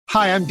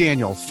Hi, I'm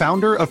Daniel,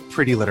 founder of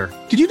Pretty Litter.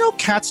 Did you know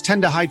cats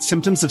tend to hide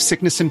symptoms of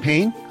sickness and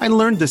pain? I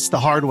learned this the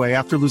hard way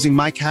after losing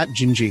my cat,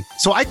 Gingy.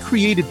 So I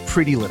created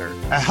Pretty Litter,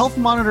 a health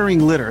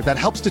monitoring litter that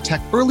helps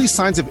detect early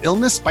signs of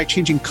illness by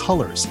changing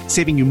colors,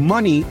 saving you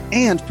money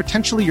and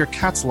potentially your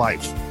cat's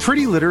life.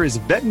 Pretty Litter is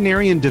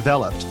veterinarian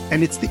developed,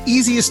 and it's the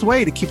easiest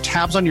way to keep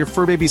tabs on your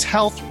fur baby's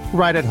health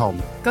right at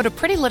home. Go to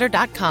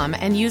prettylitter.com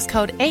and use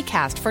code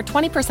ACAST for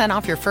 20%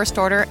 off your first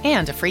order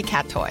and a free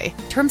cat toy.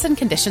 Terms and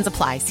conditions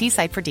apply. See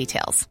site for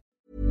details.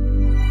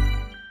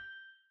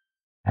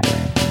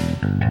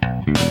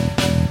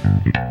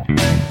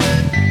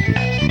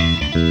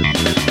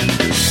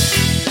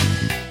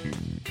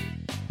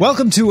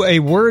 Welcome to A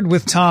Word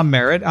with Tom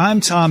Merritt.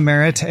 I'm Tom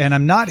Merritt, and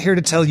I'm not here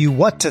to tell you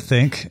what to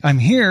think. I'm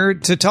here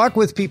to talk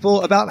with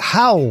people about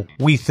how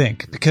we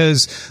think,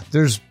 because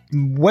there's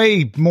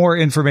way more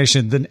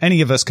information than any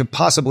of us could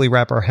possibly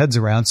wrap our heads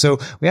around. So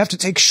we have to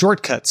take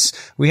shortcuts.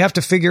 We have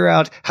to figure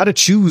out how to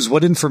choose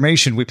what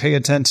information we pay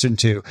attention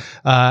to.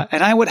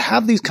 And I would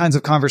have these kinds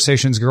of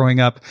conversations growing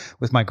up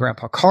with my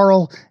grandpa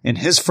Carl in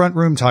his front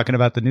room talking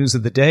about the news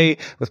of the day,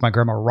 with my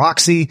grandma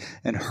Roxy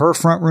in her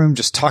front room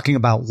just talking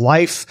about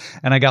life.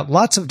 And I got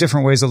lots of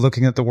different ways of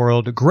looking at the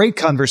world, great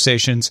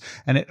conversations,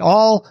 and it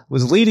all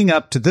was leading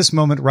up to this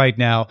moment right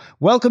now.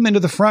 Welcome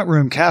into the front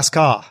room,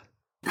 Khaw.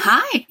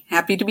 Hi,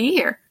 happy to be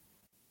here.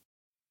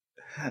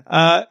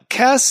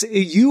 Cass,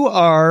 you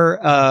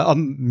are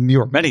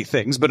many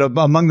things, but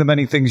among the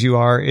many things you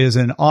are is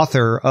an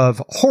author of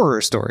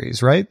horror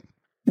stories, right?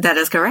 That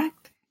is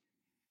correct.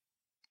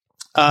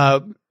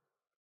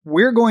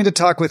 We're going to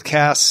talk with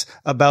Cass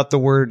about the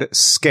word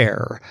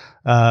scare,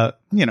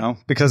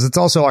 because it's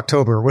also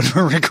October when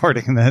we're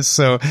recording this.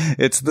 So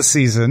it's the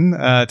season,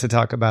 to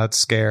talk about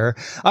scare.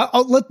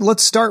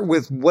 Let's start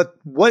with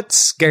what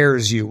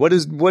scares you?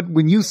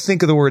 When you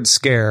think of the word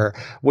scare,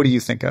 what do you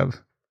think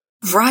of?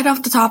 Right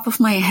off the top of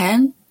my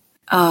head,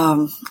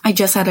 I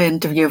just had an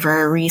interview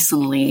very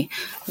recently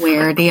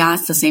where they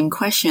asked the same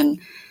question.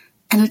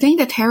 And the thing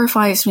that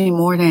terrifies me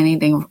more than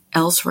anything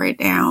else right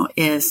now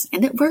is,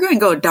 and we're going to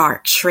go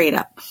dark straight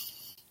up.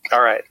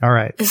 All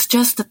right. It's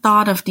just the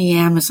thought of the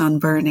Amazon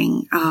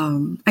burning.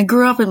 I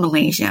grew up in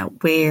Malaysia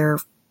where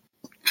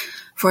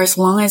for as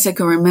long as I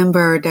can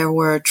remember, there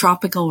were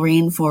tropical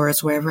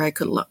rainforests wherever I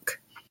could look.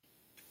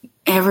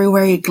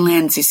 Everywhere you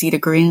glance, you see the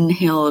green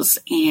hills.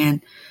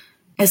 And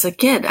as a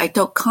kid, I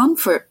took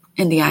comfort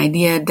in the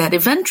idea that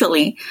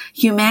eventually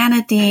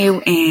humanity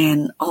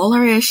and all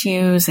our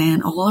issues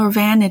and all our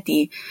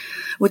vanity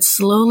would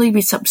slowly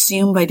be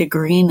subsumed by the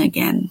green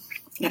again.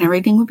 And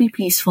everything would be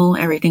peaceful.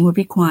 Everything would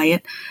be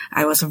quiet.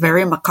 I was a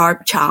very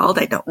macabre child.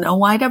 I don't know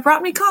why that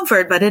brought me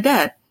comfort, but it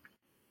did.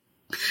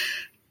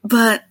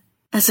 But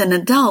as an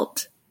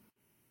adult,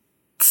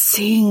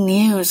 seeing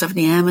news of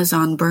the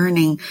Amazon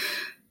burning,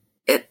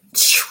 it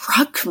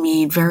struck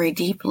me very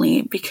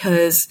deeply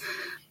because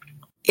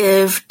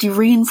if the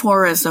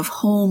rainforest of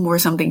home were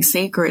something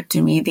sacred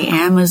to me, the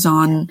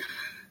Amazon,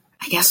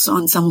 I guess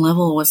on some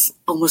level, was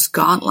almost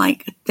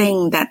godlike, a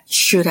thing that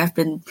should have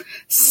been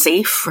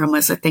safe from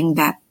us, a thing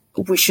that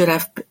we should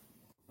have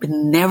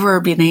never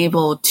been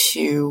able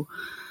to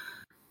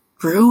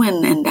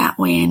ruin in that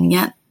way, and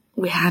yet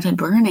we had it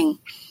burning.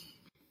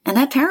 And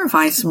that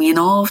terrifies me, and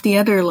all of the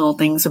other little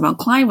things about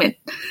climate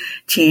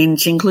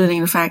change,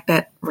 including the fact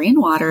that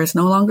rainwater is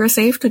no longer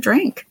safe to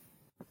drink.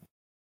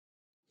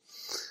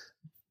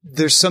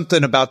 There's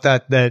something about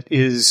that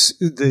is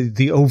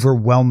the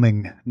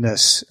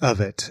overwhelmingness of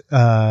it,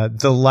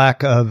 the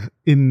lack of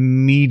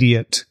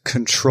immediate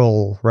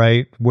control,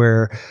 right?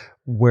 Where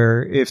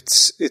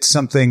it's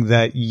something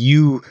that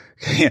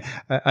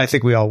I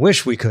think we all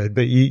wish we could,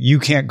 but you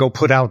can't go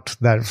put out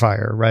that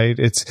fire, right?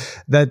 It's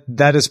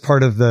that is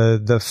part of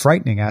the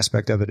frightening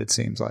aspect of it. It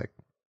seems like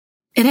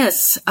it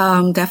is,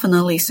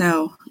 definitely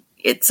so.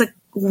 It's a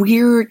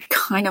weird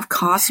kind of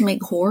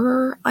cosmic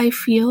horror, I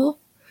feel.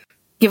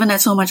 Given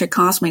that so much of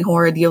cosmic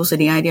horror deals with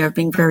the idea of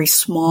being very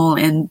small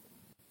and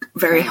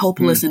very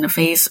helpless in the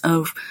face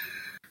of,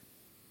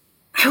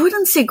 I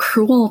wouldn't say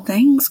cruel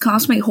things.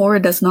 Cosmic horror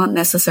does not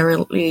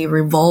necessarily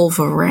revolve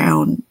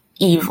around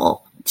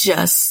evil,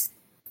 just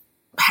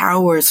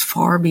powers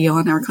far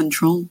beyond our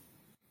control.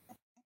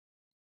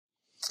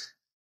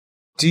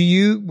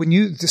 When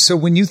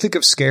you think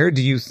of scare,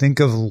 do you think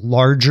of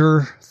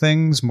larger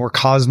things, more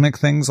cosmic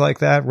things like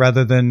that,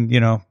 rather than,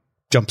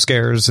 jump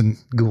scares and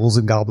ghouls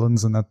and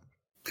goblins and that?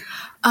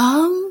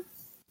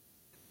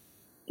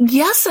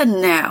 Yes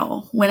and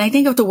no. When I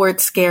think of the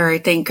word scare, I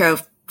think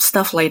of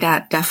stuff like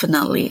that,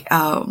 definitely.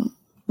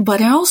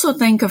 But I also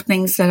think of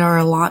things that are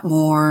a lot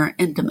more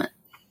intimate.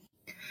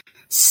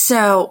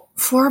 So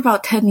for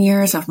about 10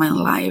 years of my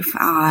life,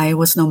 I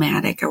was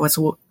nomadic. I was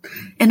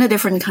in a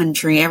different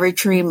country every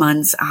 3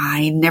 months.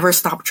 I never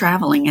stopped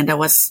traveling, and that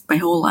was my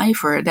whole life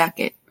for a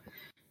decade.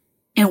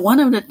 And one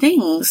of the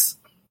things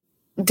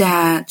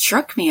that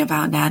struck me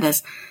about that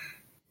is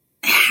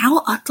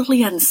how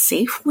utterly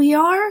unsafe we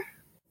are.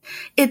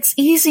 It's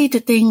easy to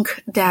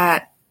think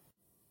that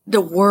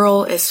the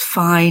world is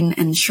fine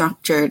and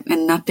structured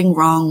and nothing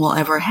wrong will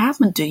ever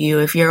happen to you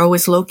if you're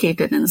always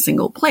located in a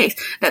single place.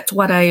 That's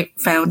what I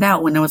found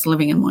out when I was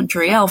living in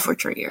Montreal for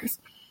 3 years.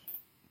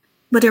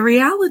 But the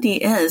reality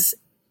is,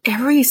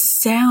 every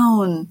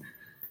sound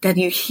that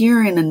you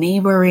hear in a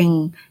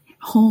neighboring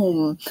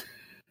home,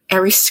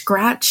 every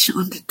scratch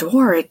on the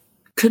door, it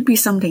could be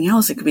something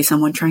else. It could be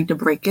someone trying to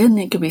break in.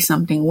 It could be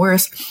something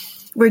worse.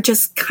 We're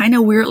just kind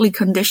of weirdly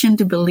conditioned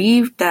to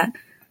believe that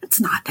it's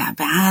not that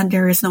bad.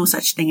 There is no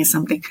such thing as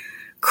something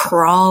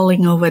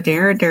crawling over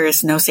there. There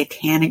is no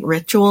satanic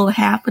ritual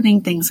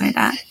happening, things like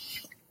that.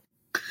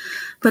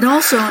 But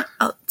also,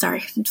 I'm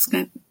just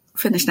going to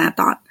finish that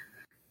thought.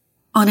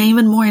 On an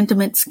even more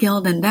intimate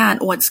scale than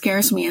that, what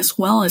scares me as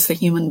well is the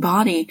human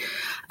body.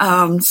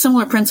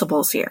 Similar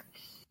principles here.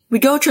 We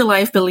go through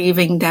life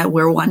believing that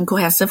we're one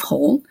cohesive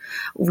whole.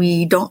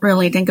 We don't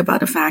really think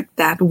about the fact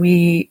that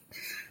we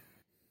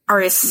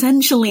are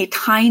essentially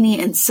tiny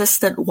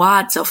encysted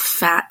wads of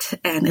fat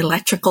and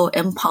electrical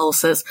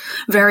impulses,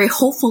 very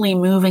hopefully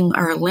moving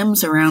our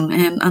limbs around,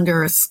 and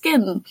under our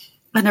skin,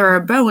 under our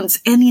bones,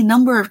 any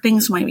number of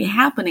things might be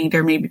happening.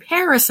 There may be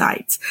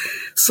parasites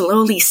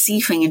slowly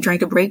seeping and trying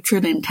to break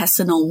through the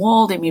intestinal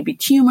wall. There may be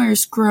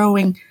tumors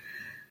growing.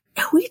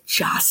 And we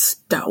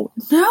just don't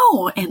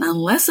know. And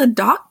unless a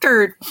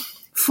doctor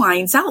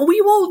finds out,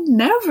 we will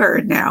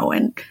never know.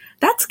 And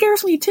that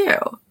scares me too.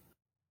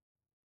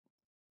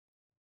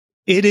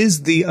 It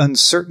is the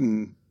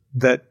uncertain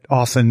that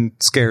often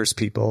scares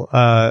people.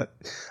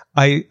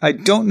 I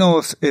don't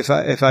know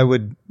if I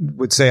would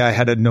say I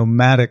had a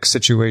nomadic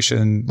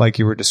situation like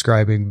you were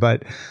describing,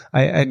 but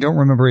I don't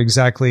remember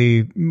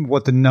exactly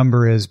what the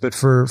number is. But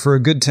for a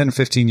good 10,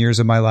 15 years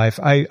of my life,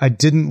 I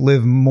didn't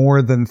live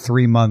more than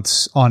 3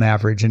 months on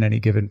average in any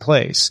given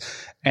place.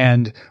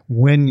 And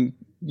when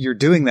you're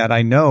doing that,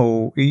 I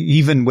know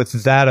even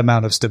with that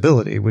amount of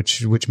stability,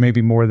 which may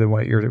be more than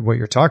what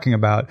you're talking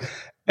about,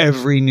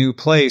 every new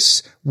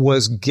place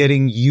was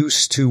getting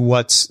used to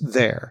what's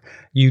there.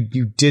 You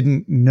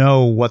didn't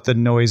know what the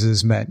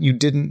noises meant. You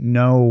didn't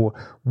know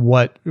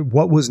what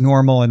was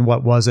normal and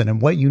what wasn't,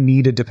 and what you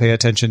needed to pay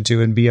attention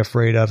to and be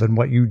afraid of, and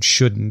what you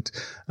shouldn't.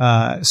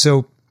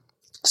 So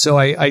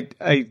I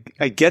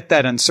get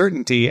that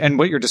uncertainty, and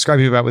what you're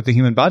describing about with the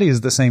human body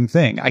is the same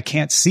thing. I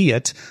can't see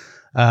it,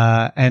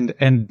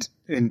 and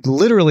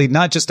literally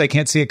not just I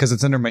can't see it because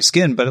it's under my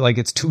skin, but like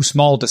it's too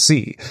small to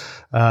see.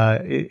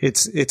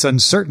 It's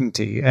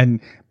uncertainty, and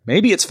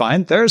maybe it's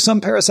fine. There are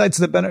some parasites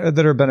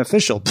that are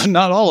beneficial, but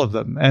not all of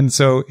them. And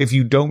so if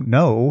you don't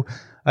know,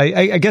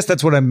 I guess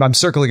that's what I'm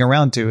circling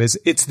around to, is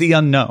it's the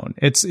unknown.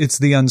 It's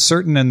the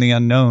uncertain and the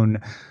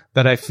unknown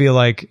that I feel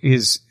like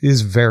is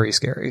very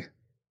scary.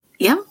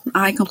 Yeah,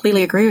 I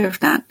completely agree with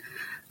that.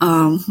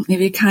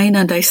 If you kind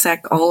of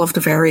dissect all of the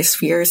various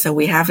fears that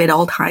we have, it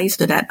all ties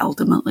to that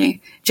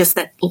ultimately. Just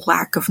that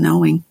lack of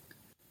knowing,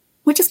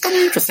 which is kind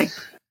of interesting.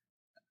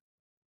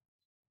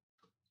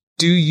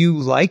 Do you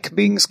like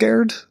being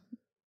scared?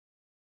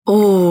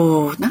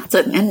 Oh, that's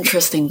an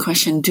interesting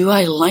question. Do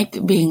I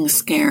like being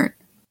scared?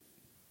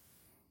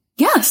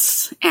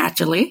 Yes,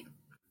 actually.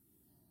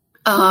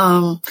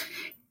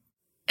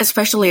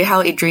 Especially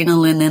how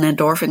adrenaline and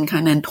endorphin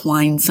kind of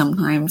entwine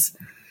sometimes.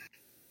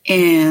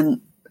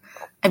 And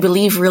I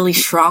believe really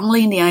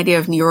strongly in the idea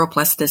of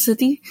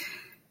neuroplasticity.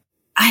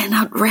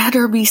 I'd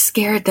rather be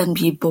scared than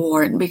be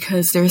bored,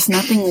 because there's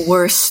nothing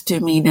worse to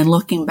me than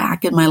looking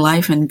back at my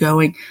life and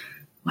going,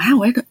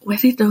 wow, where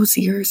did those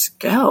years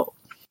go?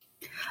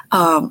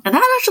 And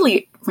that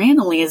actually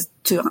randomly is,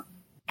 to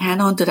add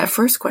on to that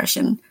first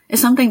question,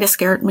 is something that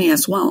scared me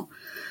as well.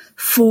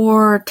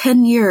 For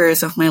 10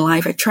 years of my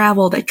life, I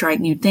traveled, I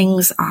tried new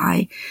things,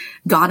 I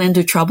got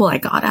into trouble, I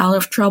got out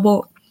of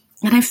trouble,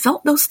 and I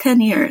felt those 10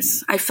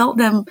 years. I felt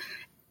them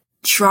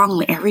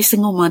strongly every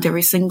single month,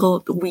 every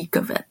single week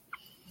of it.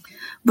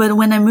 But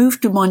when I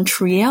moved to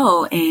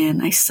Montreal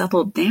and I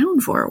settled down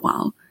for a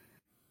while,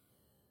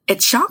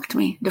 it shocked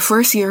me. The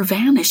first year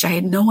vanished. I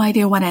had no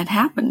idea what had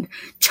happened.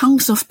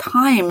 Chunks of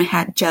time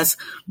had just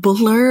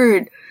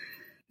blurred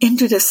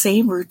into the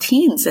same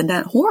routines, and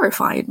that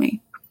horrified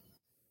me.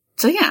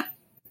 So yeah,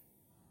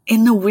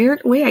 in a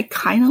weird way, I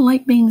kind of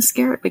like being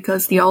scared,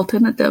 because the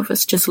alternative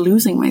is just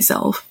losing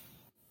myself.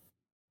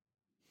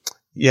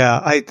 Yeah,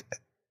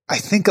 I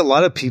think a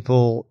lot of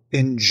people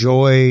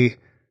enjoy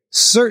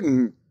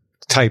certain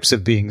types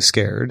of being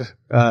scared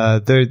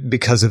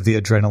because of the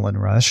adrenaline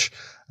rush.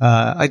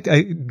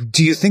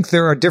 Do you think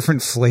there are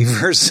different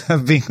flavors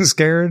of being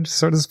scared,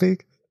 so to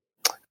speak?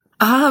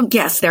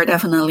 Yes, there are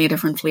definitely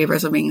different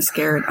flavors of being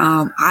scared.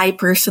 I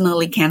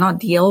personally cannot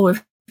deal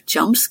with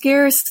jump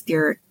scares.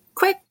 They're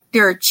quick,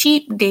 they're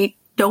cheap, they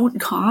don't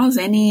cause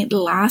any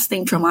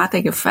lasting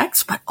traumatic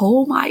effects, but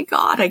oh my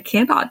God, I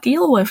cannot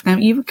deal with them.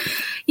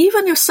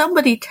 Even if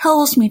somebody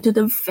tells me to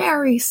the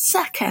very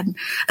second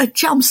a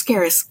jump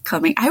scare is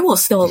coming, I will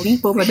still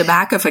leap over the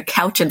back of a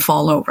couch and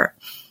fall over.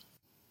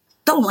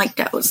 Don't like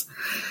those.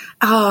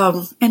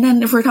 And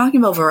then if we're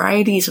talking about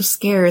varieties of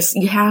scares,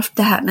 you have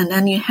that, and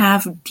then you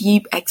have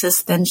deep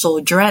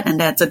existential dread, and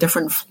that's a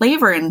different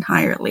flavor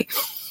entirely.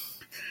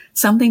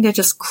 something that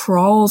just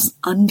crawls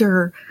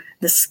under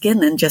the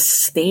skin and just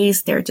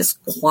stays there,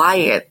 just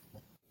quiet,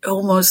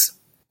 almost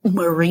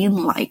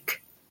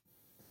marine-like.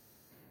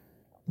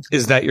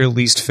 Is that your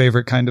least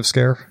favorite kind of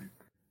scare?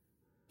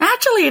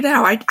 Actually,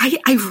 no,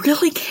 I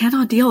really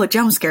cannot deal with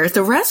jump scares.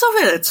 The rest of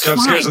it, it's Jump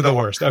fine. scares are the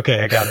worst. Okay,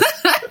 I got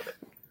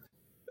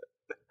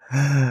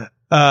it.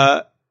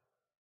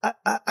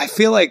 I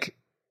feel like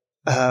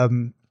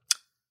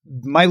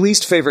my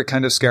least favorite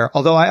kind of scare,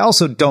 although I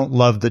also don't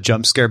love the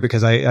jump scare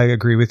because I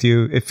agree with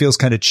you. It feels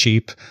kind of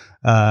cheap.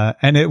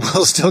 And it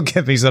will still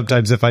get me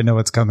sometimes if I know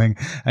it's coming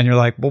and you're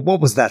like, well,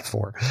 what was that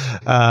for?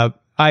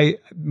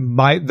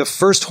 The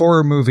first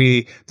horror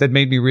movie that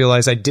made me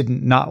realize I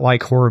didn't not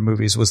like horror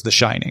movies was The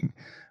Shining,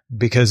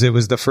 because it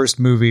was the first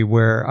movie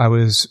where I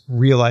was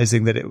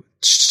realizing that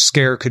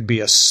scare could be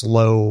a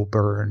slow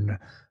burn,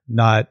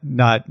 not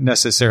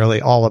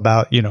necessarily all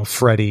about,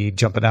 Freddy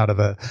jumping out of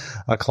a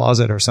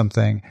closet or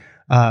something.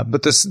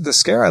 But the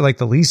scare I like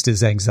the least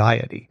is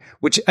anxiety,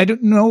 which I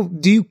don't know.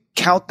 Do you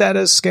count that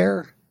as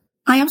scare?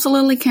 I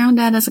absolutely count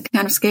that as a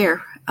kind of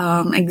scare.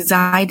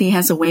 Anxiety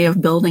has a way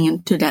of building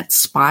into that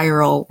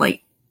spiral,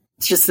 like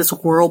it's just this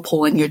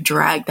whirlpool and you're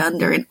dragged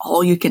under and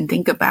all you can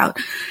think about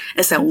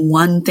is that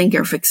one thing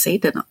you're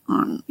fixated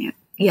on.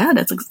 Yeah,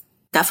 that's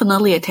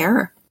definitely a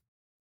terror.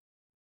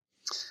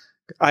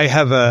 I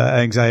have a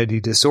anxiety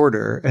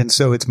disorder, and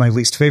so it's my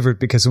least favorite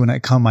because when I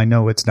come, I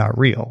know it's not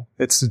real.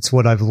 It's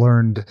what I've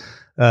learned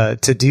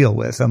to deal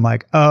with. I'm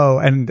like, oh,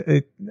 and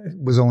it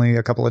was only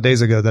a couple of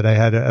days ago that I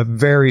had a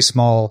very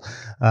small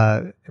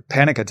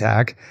panic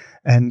attack,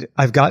 and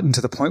I've gotten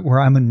to the point where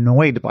I'm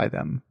annoyed by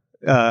them.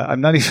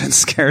 I'm not even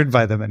scared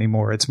by them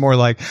anymore. It's more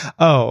like,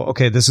 oh,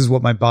 okay, this is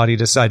what my body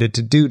decided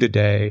to do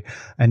today,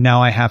 and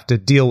now I have to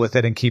deal with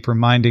it and keep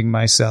reminding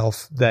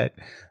myself that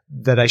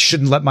I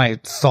shouldn't let my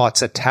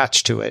thoughts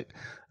attach to it,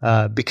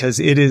 because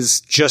it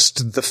is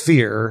just the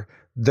fear.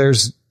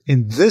 There's,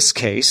 in this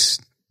case,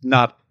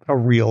 not a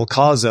real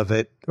cause of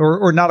it,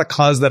 or not a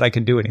cause that I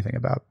can do anything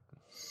about.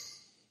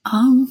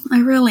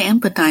 I really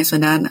empathize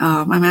with that.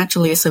 I'm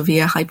actually a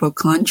severe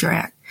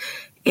hypochondriac.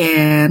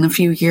 And a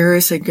few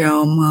years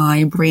ago,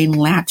 my brain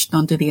latched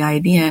onto the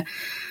idea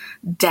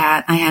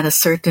that I had a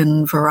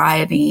certain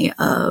variety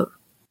of,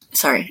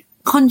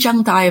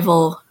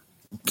 conjunctival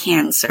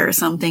cancer,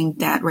 something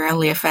that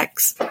rarely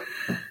affects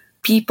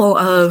people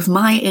of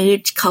my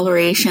age,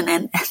 coloration,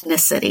 and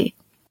ethnicity.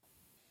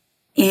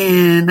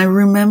 And I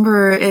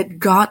remember it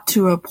got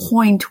to a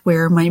point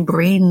where my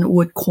brain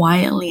would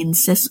quietly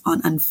insist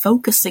on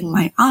unfocusing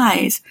my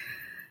eyes,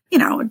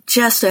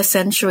 just to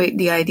accentuate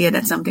the idea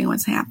that something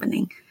was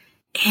happening.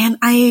 And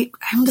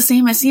I'm the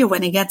same as you.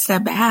 When it gets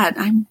that bad,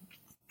 I'm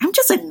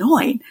just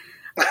annoyed.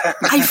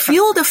 I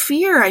feel the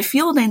fear. I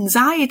feel the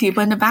anxiety.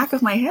 But in the back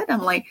of my head,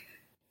 I'm like,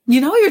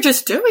 you're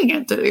just doing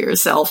it to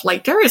yourself.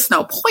 Like, there is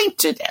no point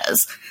to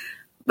this.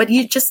 But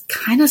you just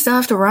kind of still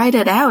have to write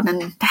it out.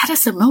 And that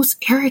is the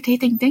most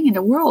irritating thing in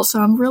the world.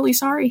 So I'm really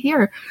sorry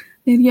here.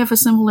 Maybe you have a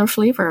similar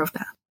flavor of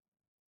that.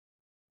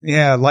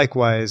 Yeah,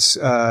 likewise.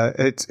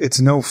 It's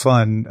no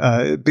fun.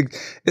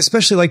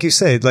 Especially like you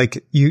say,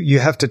 like you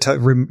have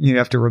to you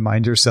have to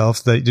remind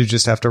yourself that you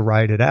just have to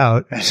ride it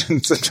out.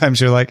 And sometimes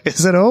you're like,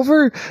 is it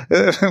over?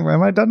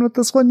 Am I done with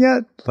this one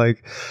yet?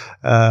 Like,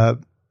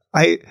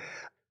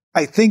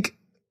 I think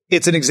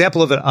it's an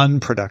example of an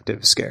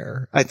unproductive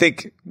scare. I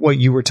think what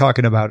you were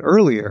talking about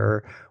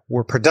earlier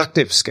were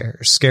productive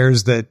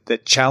scares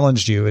that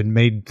challenged you and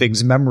made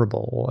things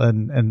memorable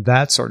and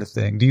that sort of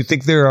thing. Do you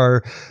think there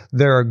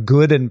are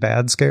good and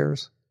bad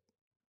scares?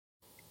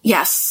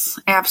 Yes,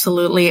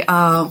 absolutely.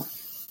 Let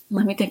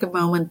me take a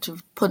moment to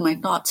put my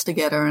thoughts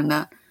together on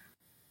that.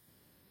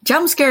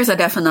 Jump scares are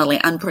definitely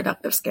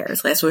unproductive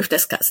scares, as we've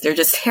discussed. They're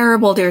just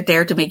terrible. They're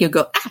there to make you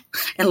go,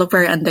 and look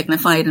very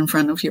undignified in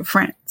front of your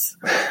friends.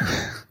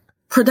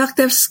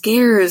 Productive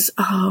scares,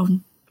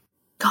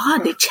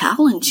 God, they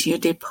challenge you,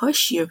 they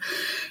push you.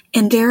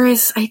 And there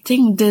is, I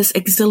think, this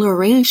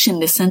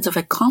exhilaration, this sense of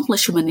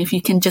accomplishment, if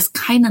you can just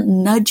kind of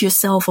nudge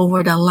yourself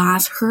over the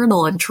last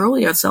hurdle and throw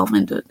yourself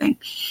into a thing.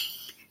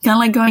 Kind of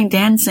like going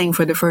dancing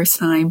for the first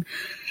time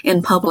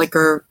in public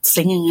or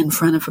singing in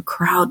front of a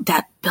crowd,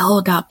 that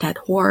build up, that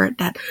horror,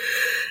 that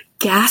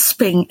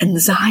gasping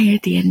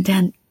anxiety, and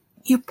then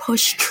you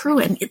push through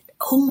and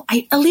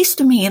at least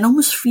to me, it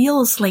almost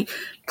feels like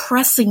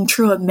pressing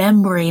through a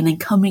membrane and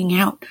coming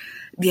out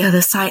the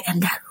other side,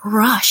 and that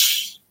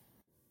rush,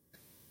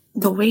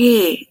 the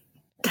way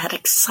that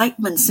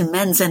excitement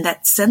cements and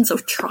that sense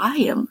of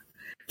triumph.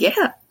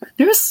 Yeah,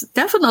 there's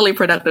definitely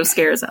productive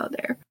scares out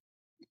there.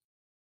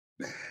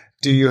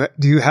 Do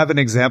you have an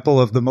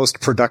example of the most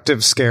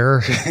productive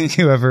scare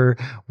you ever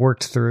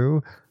worked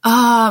through?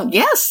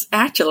 Yes,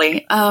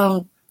 actually.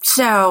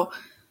 So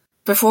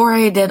before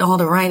I did all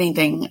the writing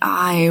thing,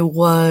 I'm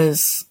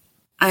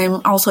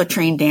also a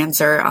trained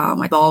dancer.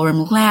 I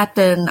ballroom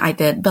Latin, I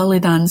did belly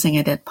dancing,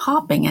 I did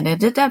popping, and I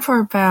did that for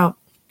about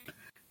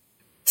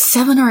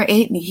 7 or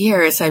 8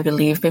 years, I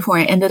believe, before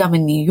I ended up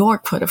in New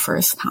York for the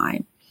first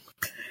time.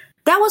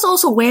 That was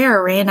also where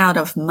I ran out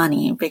of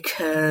money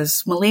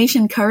because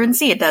Malaysian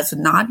currency, it does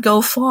not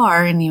go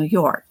far in New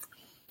York.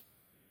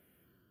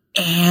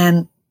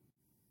 And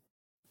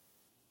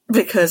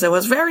because I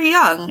was very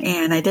young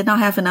and I did not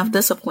have enough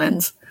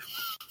disciplines,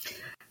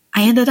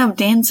 I ended up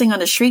dancing on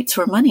the streets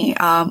for money.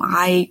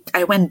 I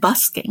went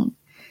busking.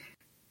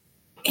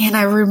 And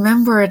I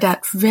remember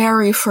that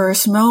very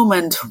first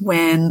moment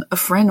when a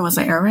friend was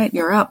like, all right,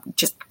 you're up.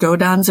 Just go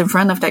dance in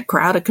front of that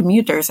crowd of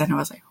commuters. And I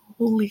was like,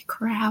 holy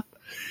crap.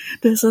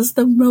 This is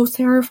the most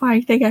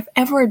terrifying thing I've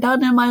ever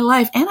done in my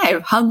life. And I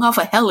hung off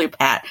a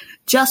helipad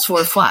just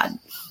for fun.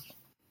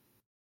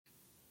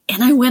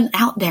 And I went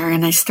out there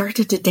and I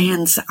started to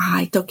dance.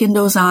 I took in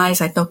those eyes.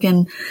 I took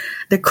in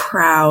the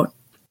crowd.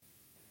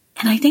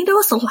 And I think that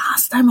was the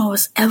last time I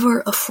was ever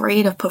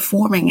afraid of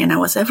performing and I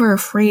was ever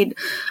afraid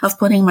of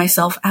putting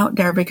myself out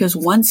there, because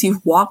once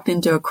you've walked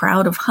into a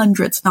crowd of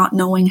hundreds not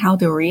knowing how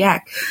to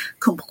react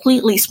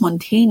completely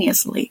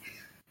spontaneously,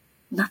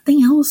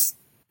 nothing else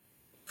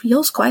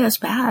feels quite as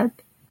bad.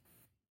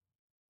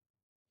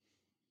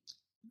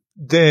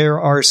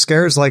 There are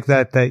scares like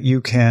that that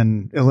you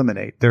can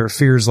eliminate. There are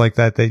fears like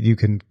that that you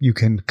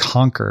can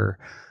conquer.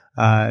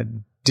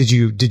 Did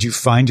you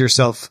find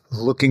yourself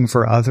looking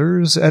for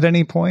others at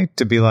any point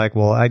to be like,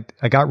 well, I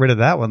got rid of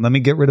that one. Let me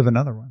get rid of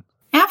another one.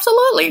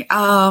 Absolutely.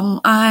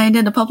 I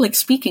did a public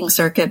speaking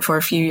circuit for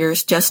a few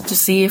years just to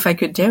see if I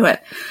could do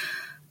it.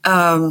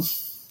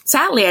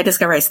 Sadly, I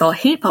discovered I still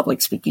hate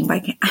public speaking,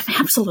 but I'm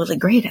absolutely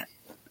great at it.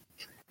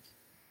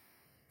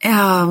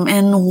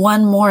 And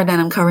one more that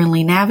I'm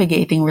currently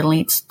navigating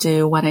relates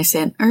to what I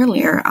said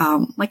earlier.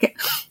 Like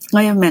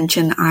I have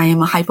mentioned, I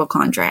am a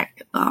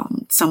hypochondriac.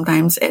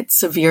 Sometimes it's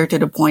severe to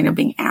the point of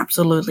being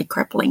absolutely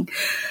crippling.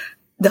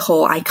 The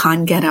whole I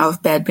can't get out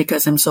of bed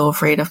because I'm so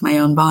afraid of my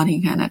own body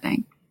kind of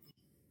thing.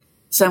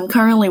 So I'm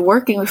currently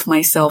working with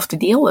myself to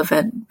deal with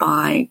it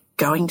by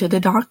going to the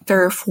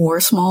doctor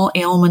for small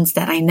ailments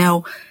that I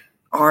know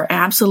are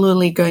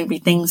absolutely going to be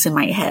things in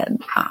my head.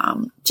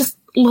 Just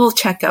little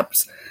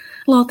checkups.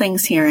 Little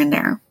things here and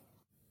there.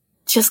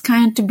 Just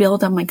kind of to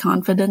build up my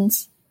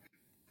confidence.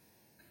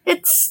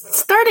 It's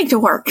starting to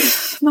work.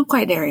 Not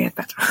quite there yet,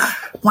 but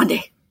one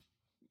day.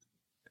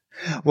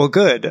 Well,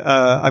 good.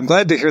 I'm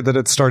glad to hear that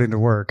it's starting to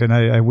work, and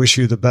I wish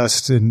you the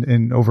best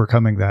in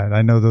overcoming that.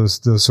 I know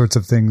those sorts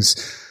of things,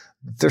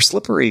 they're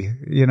slippery,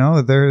 you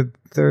know, they're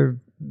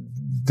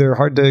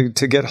hard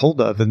to get hold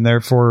of and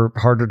therefore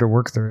harder to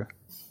work through.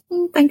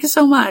 Thank you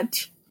so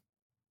much.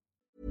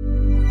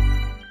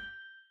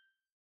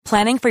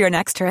 Planning for your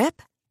next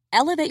trip?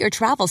 Elevate your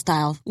travel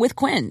style with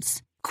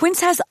Quince. Quince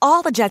has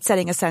all the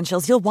jet-setting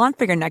essentials you'll want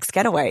for your next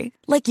getaway,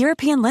 like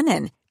European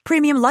linen,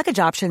 premium luggage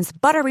options,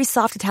 buttery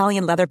soft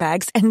Italian leather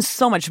bags, and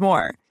so much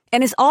more.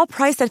 And is all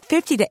priced at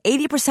 50 to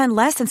 80%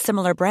 less than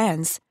similar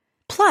brands.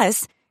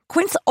 Plus,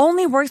 Quince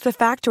only works with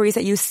factories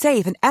that use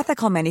safe and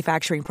ethical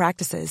manufacturing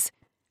practices.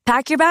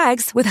 Pack your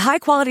bags with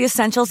high-quality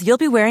essentials you'll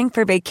be wearing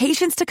for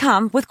vacations to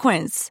come with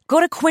Quince.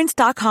 Go to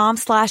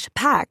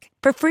quince.com/pack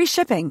for free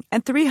shipping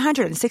and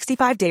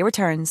 365-day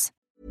returns.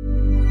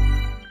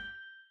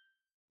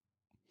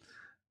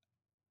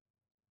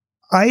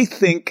 I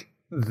think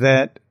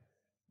that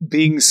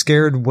being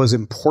scared was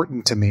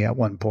important to me at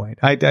one point.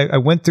 I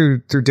went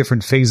through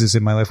different phases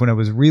in my life. When I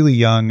was really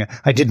young,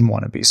 I didn't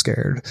want to be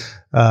scared.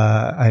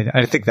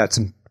 I think that's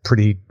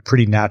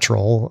pretty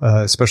natural,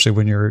 especially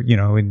when you're,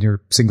 in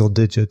your single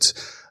digits.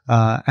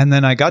 And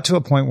then I got to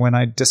a point when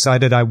I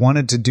decided I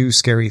wanted to do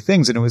scary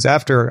things. And it was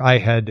after I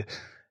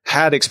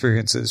had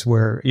experiences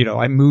where,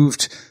 I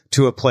moved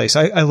to a place.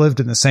 I lived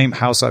in the same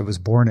house I was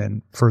born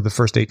in for the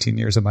first 18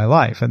 years of my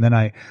life. And then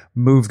I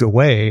moved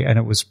away, and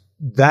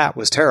that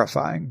was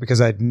terrifying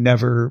because I'd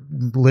never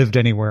lived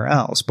anywhere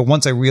else. But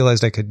once I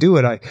realized I could do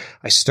it,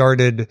 I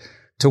started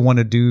to want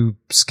to do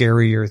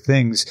scarier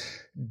things.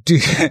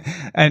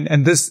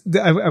 And this,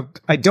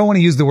 I don't want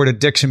to use the word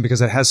addiction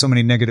because it has so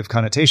many negative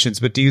connotations,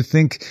 but do you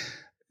think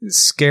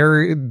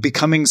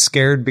becoming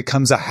scared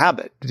becomes a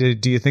habit?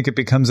 Do you think it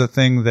becomes a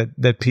thing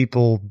that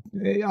people,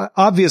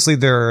 obviously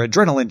there are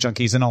adrenaline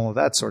junkies and all of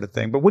that sort of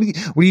thing, but what do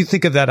you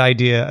think of that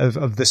idea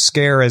of the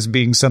scare as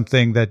being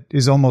something that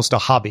is almost a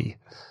hobby?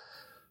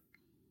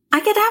 I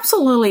could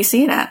absolutely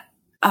see that.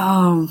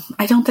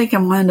 I don't think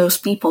I'm one of those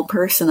people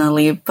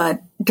personally,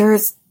 but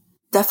there's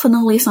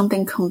definitely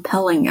something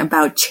compelling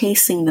about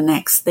chasing the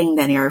next thing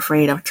that you're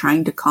afraid of,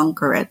 trying to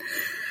conquer it.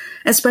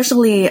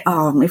 Especially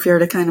if you're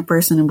the kind of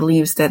person who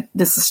believes that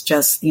this is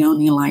just the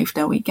only life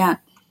that we get.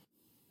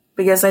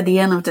 Because at the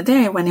end of the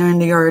day, when you're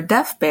in your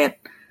deathbed,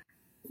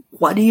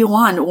 what do you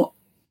want?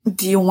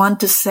 Do you want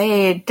to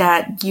say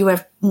that you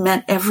have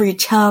met every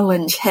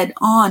challenge head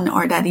on,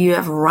 or that you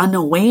have run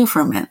away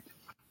from it?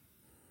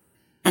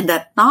 And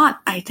that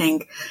thought, I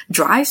think,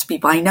 drives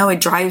people. I know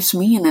it drives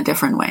me in a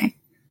different way.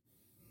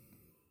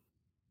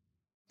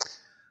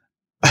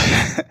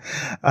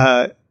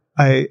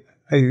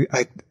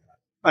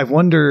 I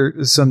wonder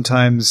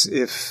sometimes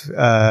if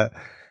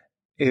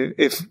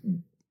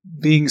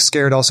being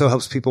scared also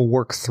helps people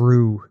work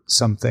through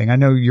something. I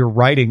know you're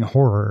writing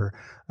horror.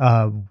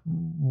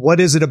 What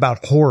is it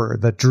about horror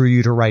that drew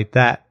you to write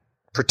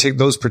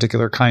those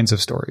particular kinds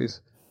of stories?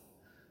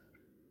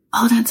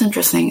 Oh, that's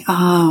interesting.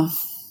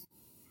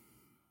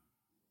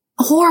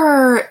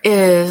 Horror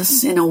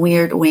is, in a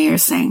weird way, a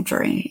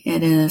sanctuary.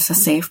 It is a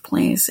safe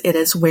place. It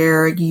is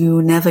where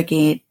you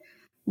navigate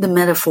the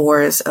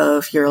metaphors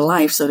of your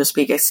life, so to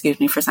speak. Excuse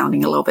me for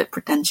sounding a little bit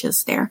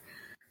pretentious there.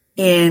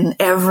 In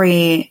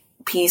every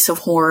piece of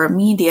horror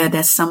media,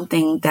 there's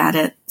something that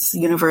it's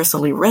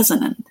universally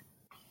resonant.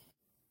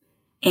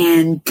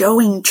 And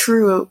going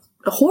through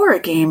a horror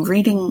game,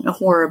 reading a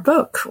horror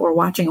book, or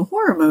watching a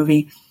horror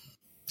movie,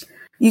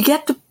 you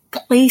get to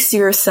place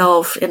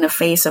yourself in the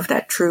face of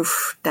that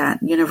truth,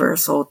 that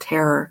universal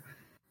terror,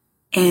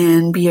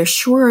 and be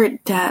assured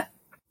that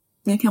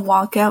you can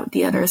walk out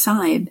the other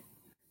side.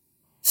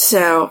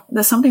 So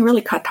there's something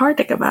really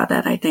cathartic about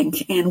that, I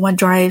think. And what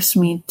drives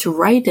me to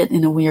write it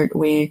in a weird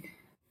way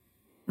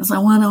is I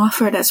want to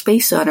offer that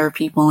space to other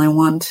people. I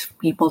want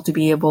people to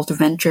be able to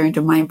venture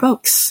into my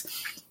books,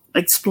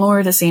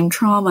 explore the same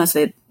traumas,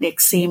 the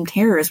same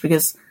terrors,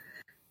 because,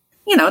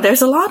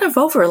 there's a lot of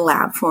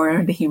overlap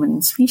for the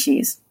human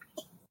species.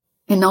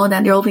 And know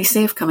that you'll be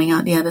safe coming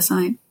out the other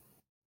side.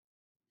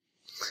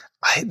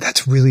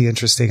 That's really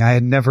interesting. I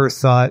had never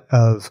thought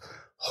of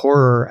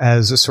horror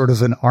as a sort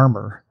of an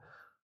armor,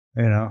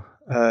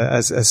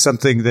 as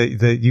something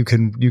that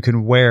you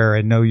can wear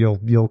and know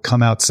you'll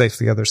come out safe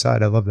the other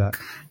side. I love that.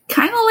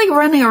 Kind of like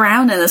running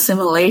around in a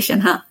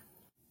simulation, huh?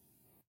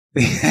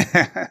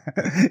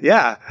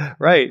 Yeah,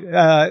 right.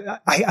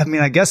 I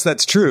mean, I guess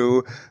that's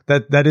true.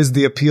 That is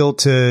the appeal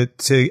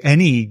to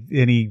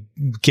any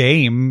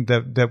game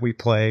that we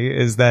play,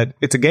 is that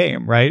it's a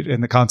game, right?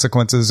 And the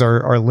consequences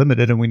are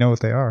limited, and we know what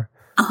they are.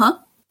 Uh-huh.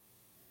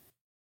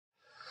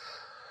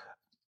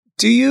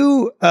 Do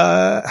you,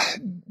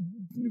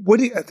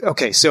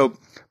 okay, so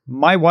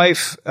my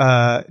wife,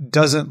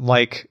 doesn't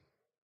like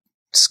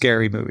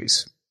scary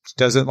movies. She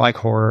doesn't like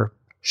horror,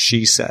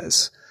 she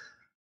says.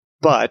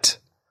 But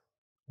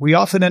we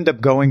often end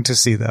up going to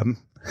see them.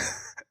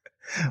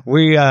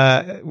 We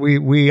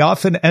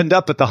often end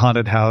up at the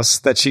haunted house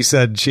that she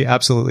said she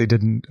absolutely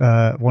didn't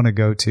want to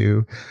go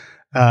to.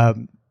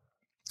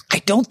 I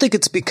don't think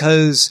it's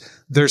because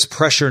there's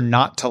pressure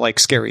not to like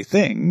scary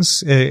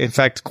things. In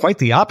fact, quite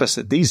the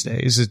opposite these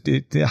days.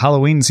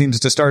 Halloween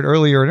seems to start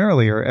earlier and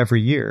earlier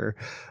every year.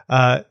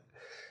 Do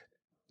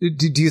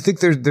you think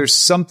there's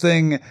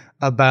something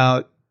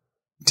about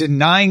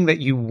denying that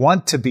you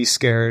want to be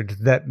scared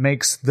that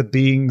makes the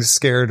being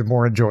scared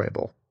more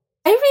enjoyable?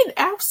 I mean,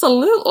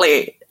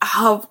 absolutely.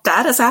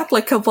 That is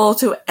applicable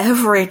to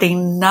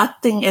everything.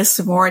 Nothing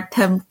is more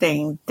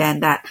tempting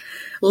than that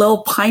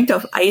little pint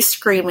of ice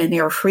cream in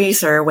your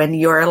freezer when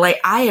you're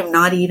like, I am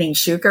not eating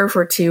sugar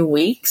for 2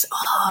 weeks.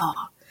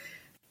 Oh,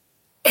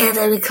 and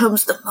then it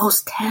becomes the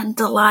most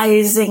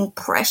tantalizing,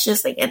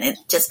 precious thing, and it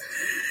just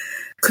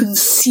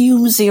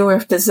consumes you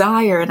with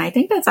desire. And I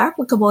think that's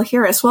applicable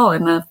here as well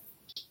in a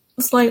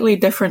slightly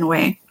different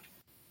way.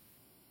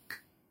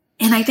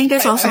 And I think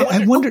there's also...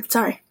 I wonder...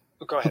 sorry.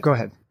 Go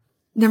ahead.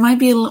 There might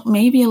be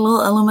maybe a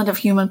little element of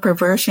human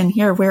perversion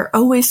here. We're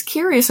always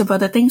curious about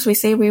the things we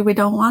say we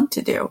don't want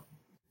to do.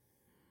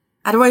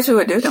 Otherwise, we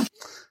would do them.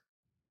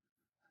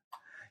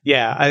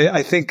 Yeah,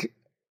 I think...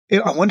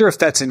 I wonder if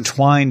that's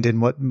entwined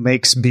in what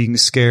makes being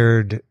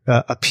scared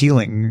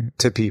appealing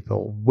to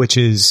people, which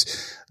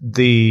is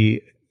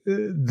the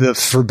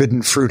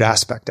forbidden fruit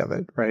aspect of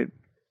it, right?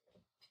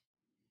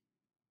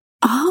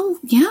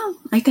 Yeah,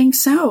 I think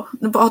so.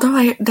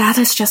 Although that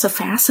is just a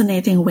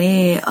fascinating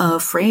way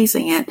of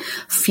phrasing it.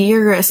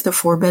 Fear is the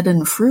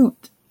forbidden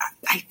fruit.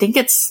 I think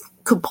it's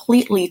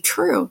completely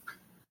true.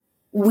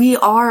 We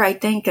are, I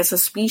think, as a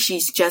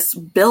species,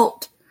 just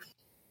built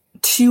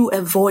to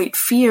avoid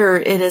fear.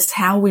 It is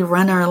how we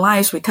run our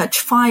lives. We touch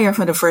fire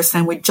for the first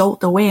time, we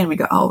jolt away and we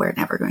go, oh, we're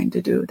never going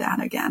to do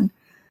that again.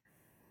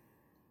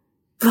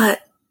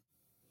 But,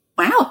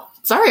 wow.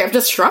 Sorry, I'm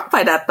just struck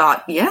by that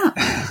thought. Yeah,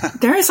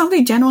 there is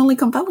something genuinely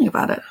compelling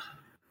about it.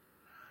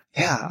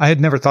 Yeah, I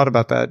had never thought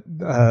about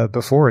that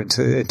before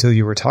until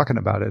you were talking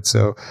about it.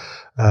 So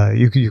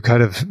you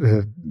kind of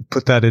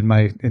put that in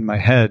my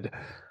head.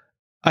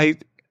 I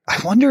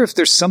wonder if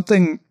there's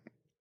something.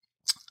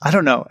 I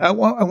don't know. I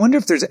wonder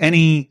if there's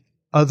any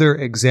other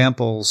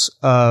examples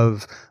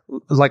of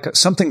like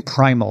something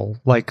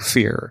primal like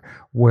fear,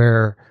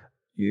 where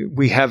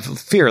we have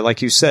fear,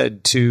 like you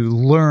said, to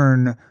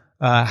learn.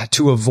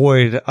 To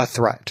avoid a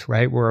threat,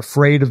 right? We're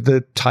afraid of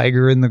the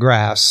tiger in the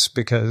grass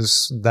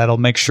because that'll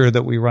make sure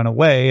that we run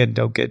away and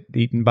don't get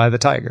eaten by the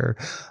tiger.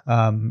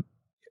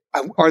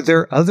 Are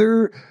there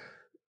other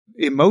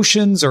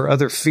emotions or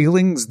other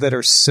feelings that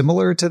are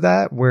similar to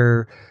that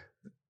where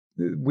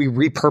we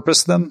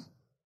repurpose them?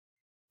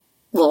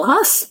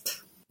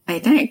 Lust, I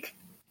think.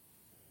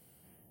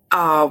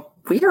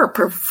 We are a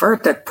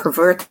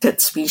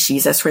perverted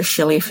species,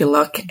 especially if you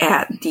look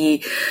at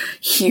the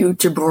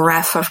huge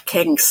breadth of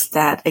kinks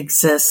that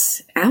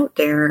exists out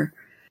there.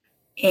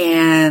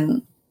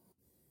 And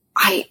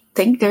I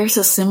think there's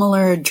a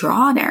similar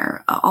draw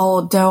there,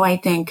 although I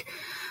think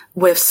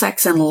with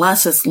sex and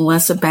lust, it's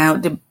less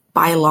about the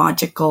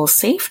biological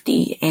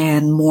safety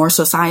and more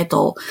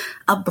societal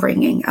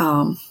upbringing.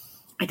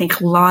 I think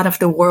a lot of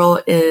the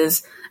world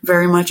is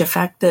very much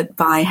affected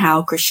by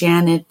how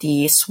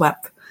Christianity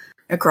swept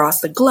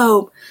across the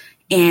globe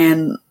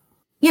and,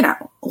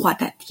 what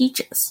that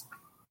teaches.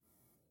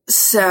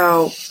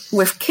 So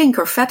with kink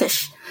or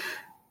fetish,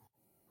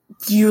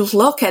 you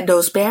look at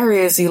those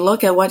barriers, you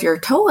look at what you're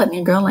told, and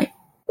you go like,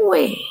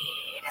 wait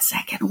a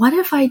second, what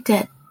if I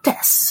did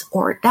this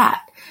or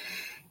that?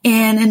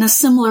 And in a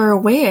similar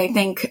way, I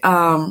think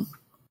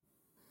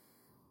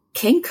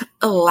kink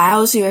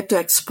allows you to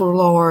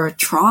explore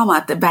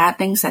trauma, the bad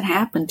things that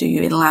happen to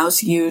you. It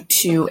allows you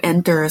to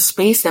enter a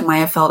space that might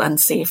have felt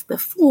unsafe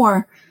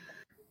before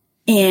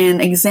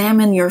and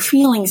examine your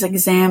feelings,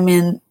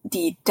 examine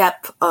the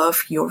depth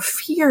of your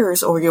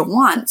fears or your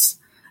wants,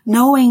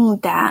 knowing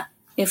that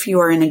if you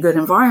are in a good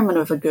environment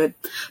with a good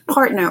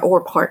partner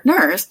or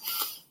partners,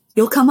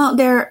 you'll come out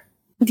there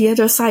the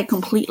other side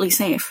completely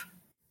safe.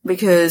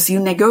 Because you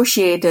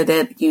negotiated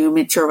it, you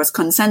made sure it was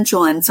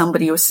consensual, and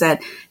somebody who said,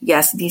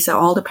 yes, these are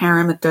all the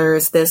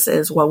parameters, this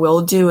is what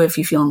we'll do if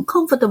you feel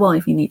uncomfortable,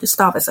 if you need to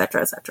stop,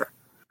 etc., etc.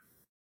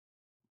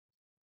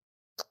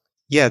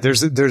 Yeah,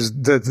 there's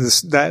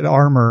that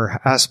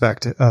armor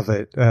aspect of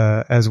it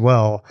as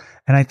well.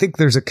 And I think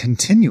there's a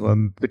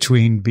continuum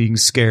between being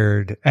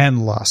scared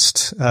and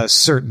lust,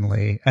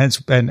 certainly,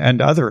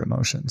 and other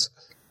emotions.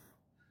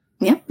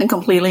 Yeah, I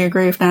completely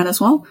agree with that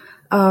as well.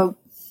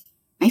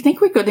 I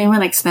think we could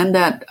even extend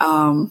that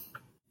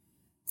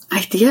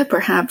idea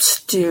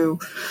perhaps to,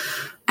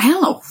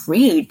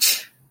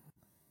 rage.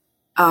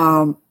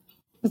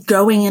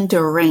 Going into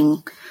a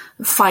ring,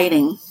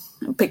 fighting,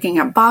 picking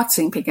up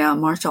boxing, picking up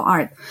martial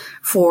art.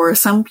 For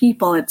some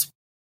people, it's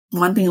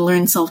wanting to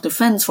learn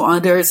self-defense. For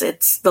others,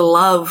 it's the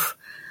love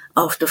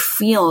of the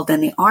field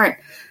and the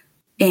art.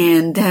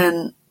 And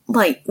then,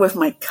 like with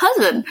my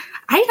cousin,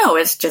 I know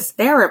it's just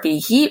therapy.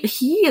 He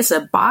is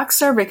a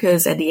boxer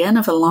because at the end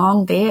of a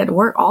long day at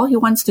work, all he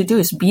wants to do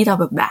is beat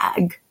up a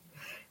bag.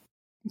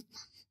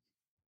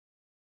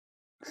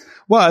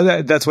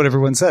 Well, that's what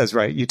everyone says,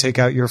 right? You take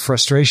out your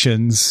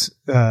frustrations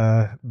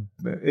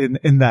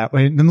in that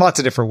way, in lots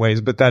of different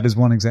ways, but that is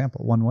one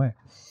example, one way.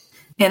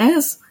 It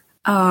is.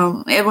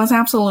 It was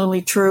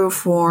absolutely true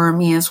for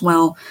me as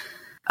well.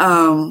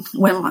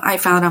 When I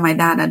found out my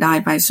dad had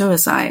died by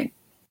suicide,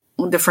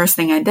 the first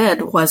thing I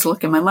did was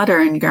look at my mother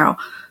and go,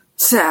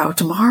 so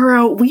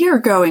tomorrow we are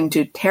going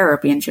to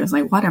therapy. And she was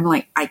like, what? I'm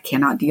like, I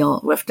cannot deal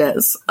with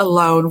this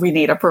alone. We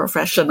need a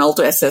professional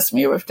to assist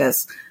me with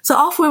this. So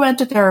off we went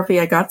to therapy.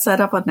 I got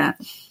set up on that.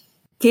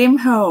 Came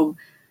home.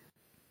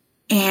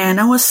 And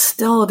I was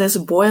still this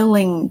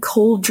boiling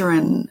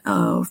cauldron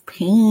of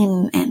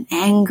pain and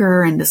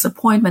anger and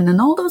disappointment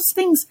and all those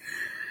things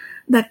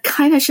that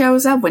kind of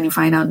shows up when you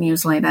find out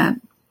news like that.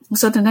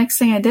 So the next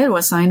thing I did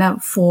was sign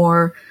up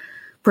for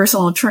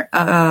personal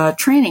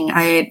training.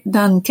 I had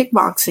done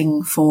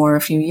kickboxing for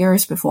a few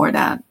years before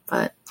that,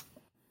 but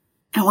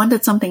I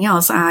wanted something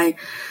else. I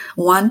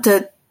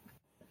wanted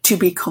to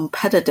be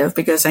competitive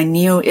because I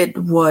knew it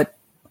would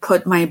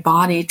put my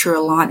body through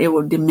a lot. It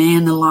would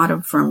demand a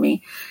lot from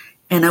me,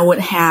 and I would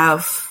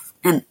have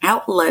an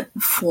outlet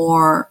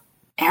for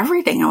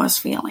everything I was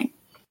feeling.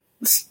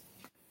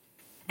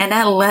 And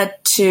that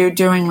led to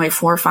doing like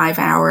 4 or 5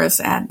 hours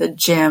at the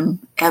gym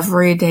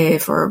every day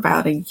for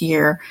about a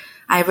year.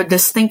 I have a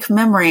distinct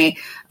memory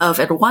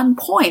of at one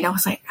point, I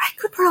was like, I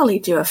could probably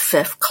do a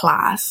 5th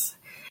class.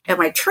 And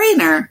my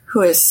trainer, who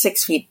is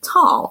 6 feet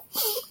tall,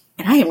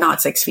 and I am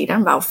not 6 feet,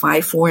 I'm about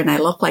 5'4", and I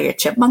look like a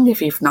chipmunk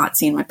if you've not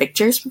seen my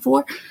pictures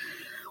before,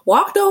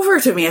 walked over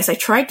to me as I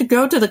tried to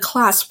go to the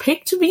class,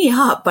 picked me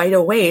up by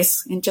the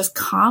waist, and just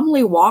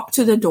calmly walked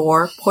to the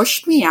door,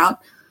 pushed me out,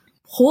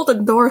 pulled the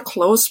door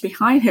closed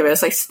behind him.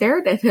 As I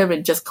stared at him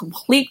in just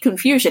complete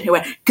confusion, he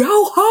went,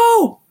 go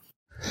home!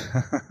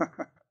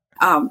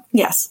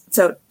 Yes,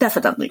 so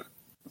definitely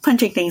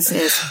punching things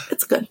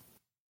it's good.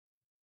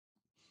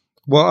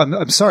 Well,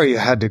 I'm sorry you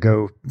had to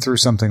go through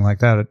something like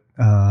that.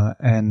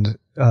 And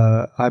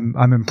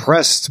I'm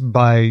impressed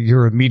by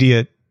your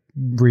immediate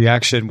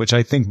reaction, which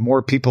I think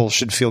more people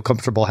should feel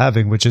comfortable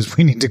having, which is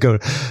we need to go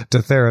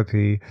to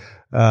therapy.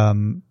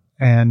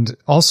 And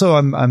also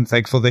I'm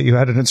thankful that you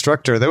had an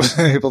instructor that was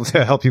able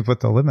to help you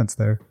put the limits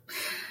there.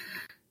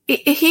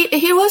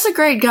 He was a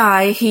great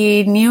guy.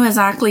 He knew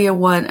exactly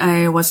what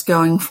I was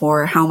going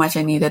for, how much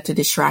I needed to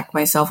distract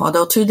myself.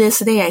 Although to this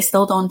day, I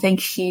still don't think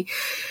he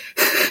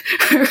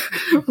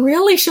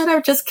really should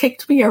have just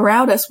kicked me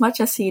around as much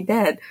as he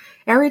did.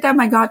 Every time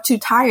I got too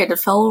tired, it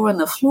fell over on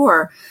the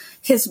floor.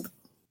 His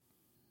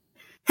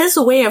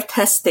way of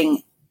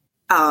testing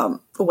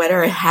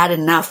whether I had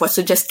enough was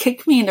to just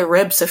kick me in the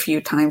ribs a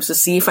few times to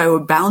see if I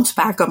would bounce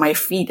back on my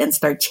feet and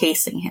start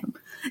chasing him.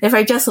 If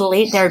I just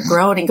laid there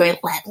groaning, going,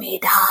 let me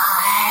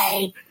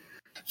die,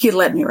 he'd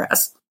let me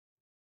rest.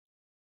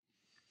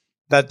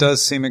 That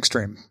does seem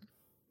extreme.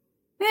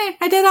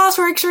 I did ask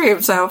for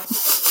extreme, so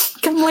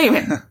can't blame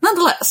it.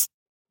 Nonetheless.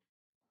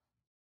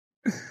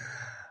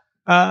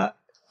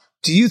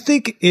 Do you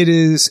think it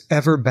is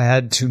ever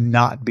bad to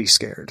not be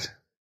scared?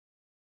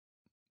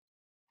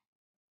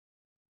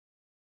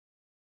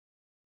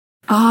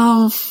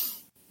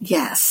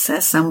 Yes,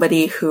 as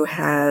somebody who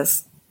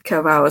has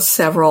come out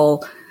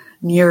several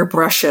near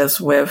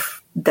brushes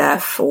with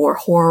death or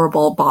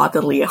horrible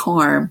bodily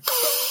harm,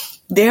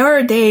 there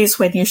are days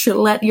when you should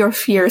let your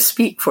fear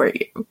speak for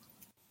you.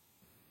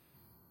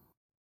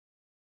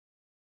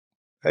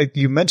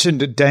 You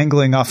mentioned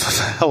dangling off of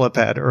a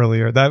helipad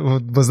earlier.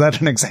 Was that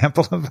an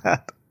example of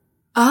that?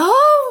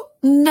 Oh,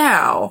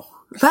 no.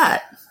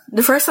 But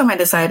the first time I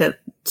decided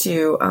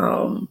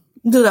to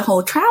do the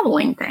whole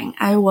traveling thing,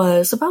 I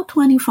was about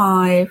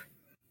 25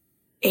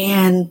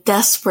 and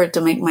desperate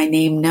to make my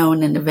name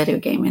known in the video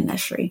game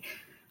industry.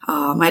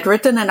 I'd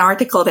written an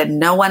article that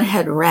no one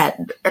had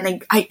read,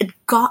 and I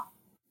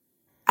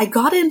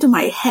got into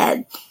my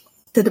head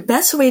that the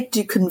best way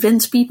to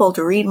convince people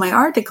to read my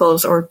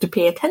articles or to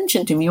pay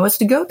attention to me was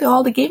to go to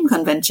all the game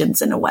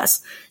conventions in the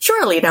West.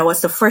 Surely that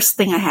was the first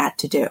thing I had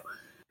to do.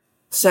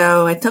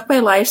 So I took my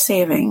life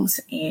savings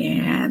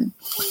and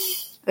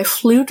I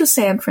flew to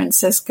San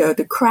Francisco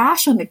to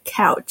crash on the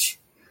couch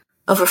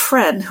of a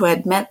friend who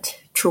I'd met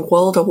through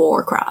World of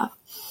Warcraft.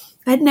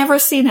 I'd never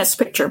seen his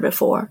picture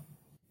before.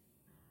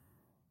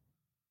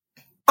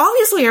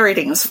 Obviously,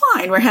 everything is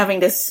fine. We're having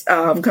this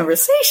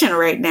conversation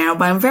right now,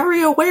 but I'm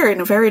very aware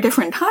in a very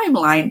different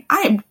timeline,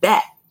 I am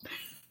dead.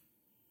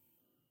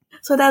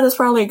 So that is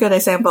probably a good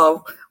example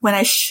of when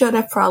I should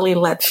have probably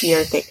let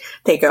fear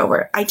take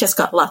over. I just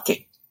got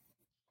lucky.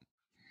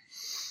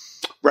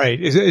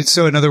 Right.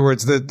 So in other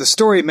words, the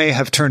story may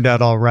have turned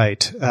out all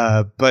right,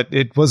 but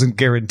it wasn't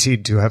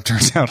guaranteed to have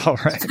turned out all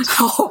right.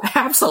 Oh,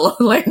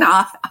 absolutely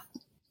not.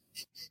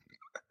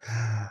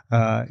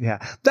 Yeah.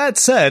 That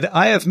said,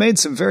 I have made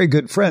some very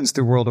good friends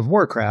through World of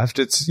Warcraft.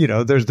 It's,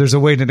 there's a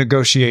way to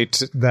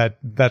negotiate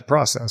that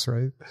process,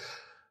 right?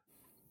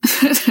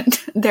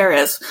 There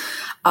is.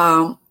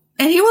 And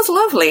he was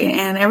lovely.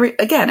 And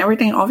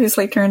everything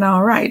obviously turned out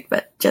all right.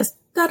 But just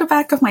at the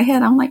back of my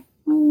head, I'm like,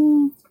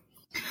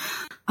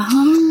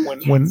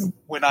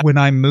 When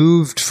I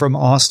moved from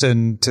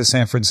Austin to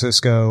San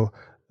Francisco,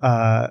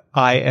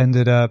 I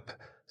ended up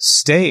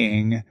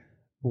staying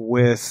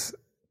with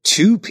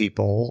two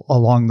people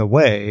along the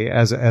way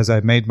as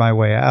I made my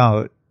way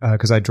out,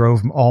 because I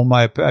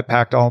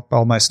packed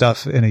all my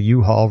stuff in a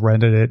U-Haul,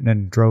 rented it,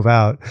 and drove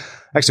out.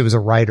 Actually, it was a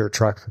Ryder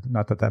truck.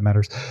 Not that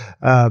matters.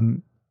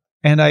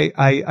 And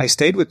I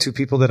stayed with two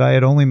people that I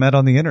had only met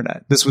on the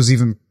internet. This was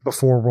even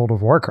before World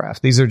of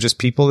Warcraft. These are just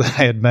people that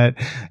I had met,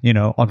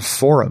 on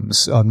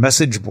forums, on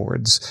message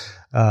boards.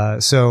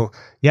 So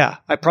yeah,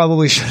 I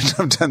probably shouldn't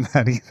have done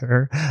that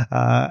either.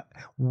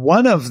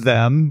 One of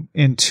them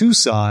in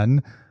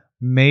Tucson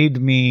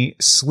made me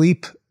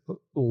sleep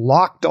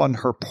locked on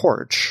her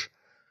porch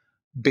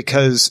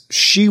because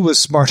she was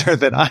smarter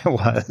than I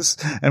was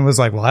and was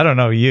like, well, I don't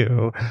know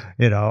you,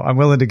 I'm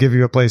willing to give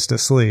you a place to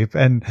sleep.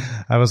 And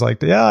I was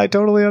like, yeah, I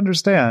totally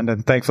understand.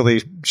 And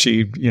thankfully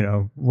she,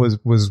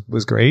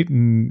 was great.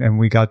 And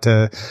we got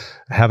to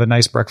have a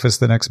nice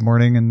breakfast the next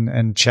morning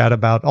and chat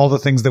about all the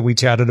things that we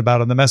chatted about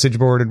on the message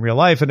board in real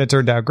life. And it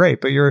turned out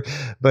great.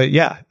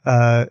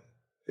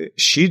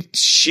 She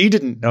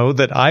didn't know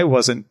that I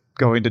wasn't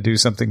going to do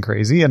something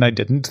crazy, and I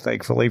didn't,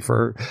 thankfully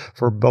for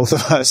both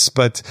of us.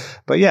 But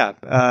yeah,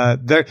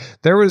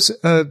 there was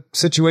a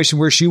situation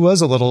where she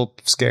was a little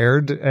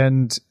scared,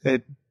 and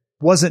it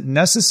wasn't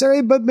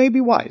necessary, but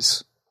maybe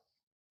wise.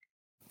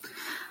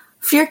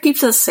 Fear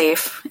keeps us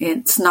safe.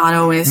 It's not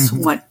always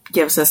what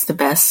gives us the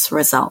best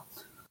result,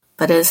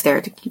 but it is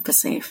there to keep us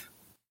safe.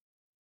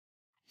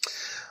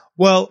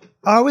 Well,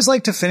 I always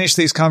like to finish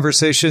these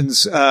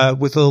conversations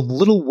with a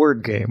little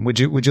word game. Would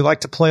you like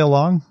to play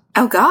along?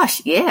 Oh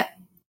gosh, yeah.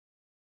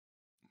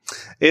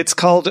 It's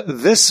called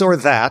This or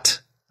That.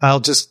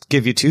 I'll just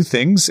give you two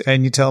things,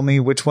 and you tell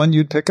me which one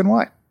you'd pick and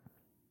why.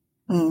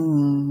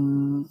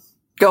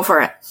 Go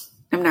for it.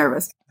 I'm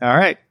nervous. All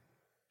right.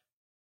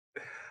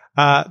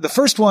 The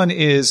first one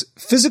is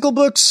physical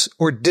books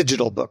or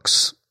digital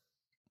books?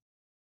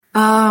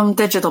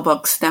 Digital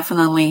books,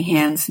 definitely,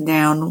 hands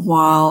down.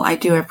 While I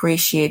do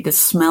appreciate the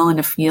smell and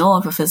the feel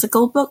of a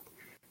physical book,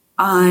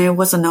 I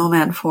was a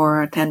nomad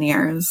for 10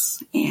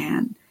 years,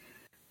 and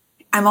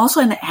I'm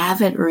also an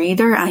avid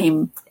reader. I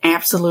am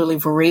absolutely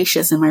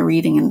voracious in my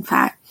reading, in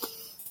fact.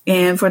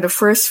 And for the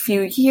first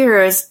few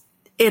years,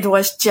 it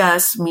was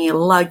just me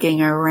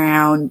lugging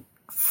around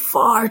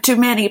far too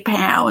many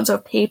pounds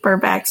of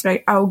paperbacks.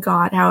 Like, oh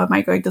God, how am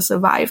I going to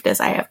survive this?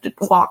 I have to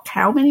walk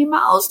how many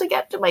miles to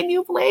get to my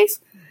new place?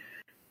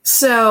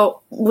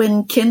 So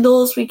when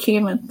Kindles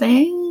became a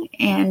thing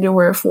and they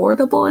were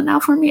affordable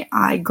enough for me,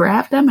 I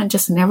grabbed them and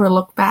just never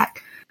looked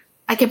back.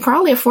 I can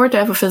probably afford to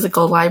have a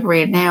physical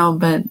library now,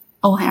 but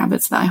old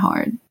habits die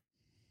hard.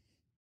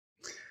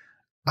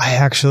 I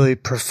actually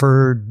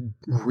prefer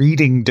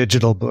reading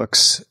digital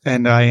books,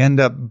 and I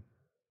end up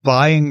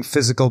buying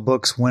physical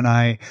books when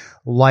I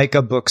like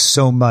a book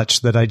so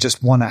much that I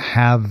just want to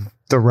have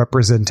the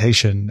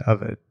representation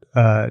of it.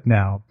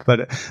 now.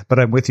 But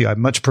I'm with you. I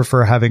much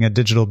prefer having a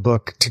digital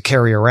book to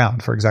carry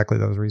around for exactly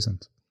those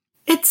reasons.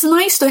 It's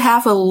nice to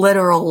have a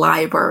literal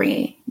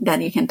library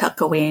that you can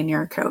tuck away in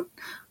your coat.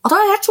 Although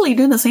I actually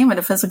do the same with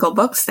the physical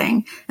books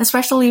thing,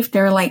 especially if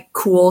they're like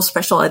cool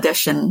special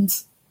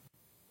editions.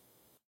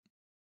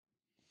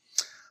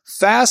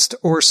 Fast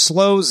or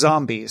slow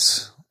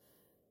zombies?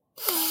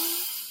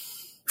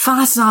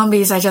 Fast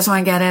zombies, I just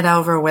want to get it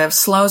over with.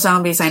 Slow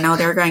zombies, I know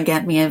they're going to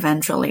get me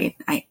eventually.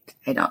 I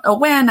don't know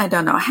when, I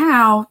don't know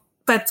how,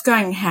 but it's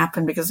going to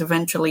happen because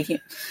eventually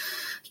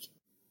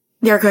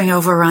they're going to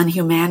overrun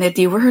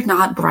humanity. We're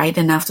not bright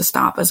enough to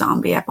stop a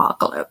zombie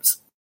apocalypse.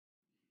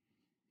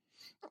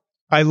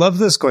 I love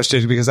this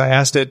question because I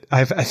asked it.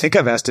 I think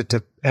I've asked it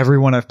to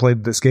everyone I've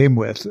played this game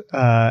with,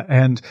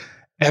 and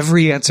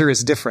every answer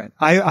is different.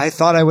 I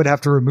thought I would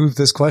have to remove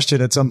this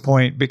question at some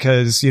point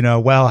because,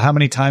 well, how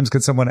many times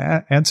could someone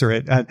answer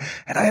it? And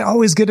I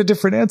always get a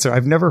different answer.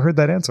 I've never heard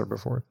that answer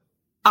before.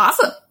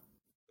 Awesome.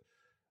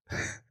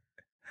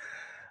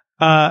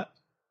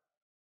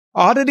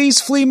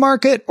 Oddities flea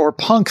market or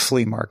punk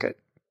flea market?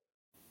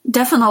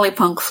 Definitely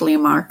punk flea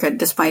market,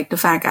 despite the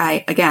fact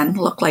I, again,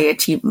 look like a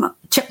chipmunk.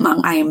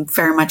 I am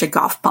very much a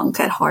goth punk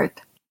at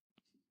heart.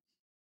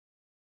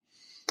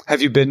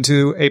 Have you been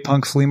to a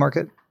punk flea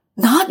market?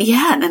 Not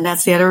yet, and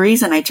that's the other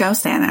reason I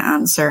chose that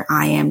answer.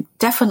 I am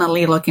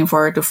definitely looking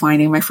forward to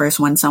finding my first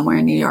one somewhere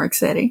in New York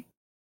City.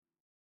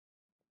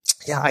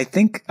 Yeah, I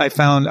think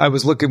when I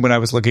was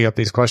looking up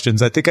these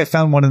questions, I think I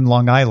found one in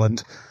Long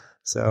Island.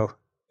 So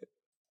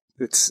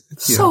it's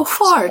so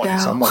far down.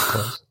 Somewhat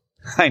close.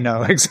 I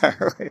know,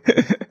 exactly.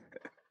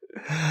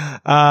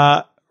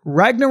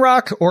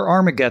 Ragnarok or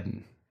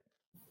Armageddon?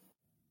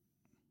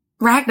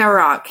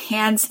 Ragnarok,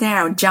 hands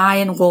down.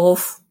 Giant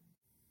wolf,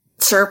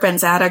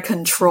 serpents out of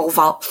control,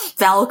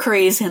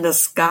 Valkyries in the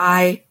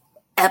sky,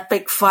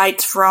 epic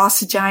fights,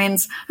 frost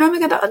giants.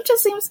 Armageddon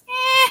just seems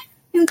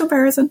in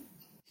comparison.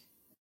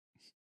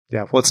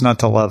 Yeah, what's not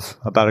to love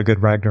about a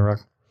good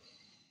Ragnarok?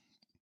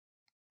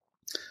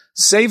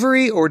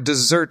 Savory or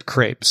dessert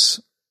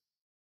crepes?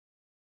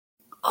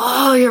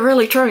 Oh, you're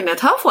really throwing the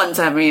tough ones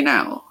at me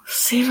now.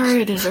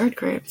 Savory or dessert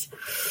crepes?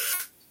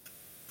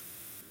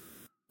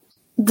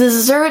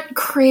 Dessert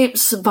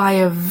crepes by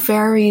a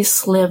very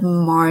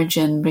slim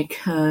margin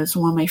because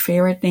one of my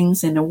favorite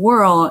things in the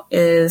world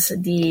is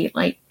the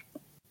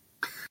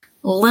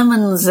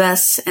lemon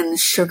zest and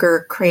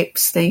sugar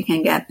crepes that you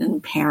can get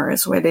in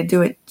Paris, where they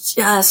do it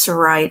just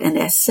right and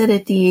the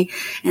acidity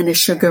and the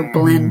sugar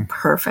blend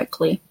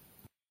perfectly.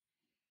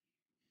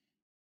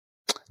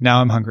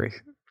 Now I'm hungry.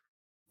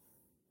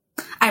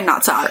 I'm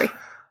not sorry.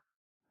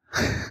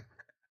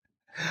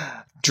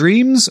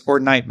 Dreams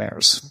or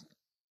nightmares?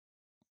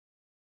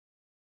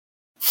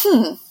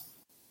 That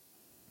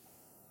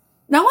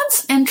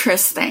one's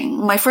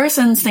interesting. My first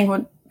instinct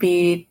would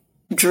be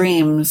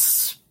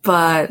dreams,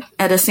 but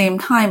at the same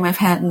time, I've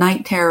had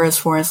night terrors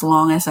for as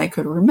long as I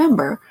could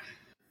remember.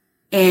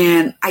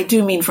 And I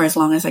do mean for as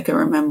long as I could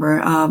remember.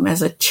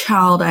 As a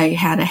child, I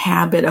had a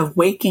habit of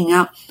waking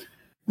up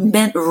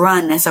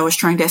mid-run as I was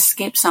trying to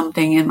escape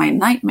something in my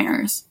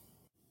nightmares.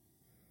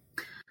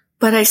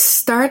 But I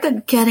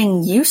started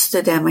getting used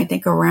to them, I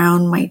think,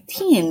 around my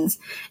teens.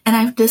 And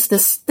I have this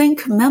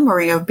distinct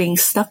memory of being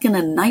stuck in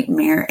a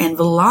nightmare and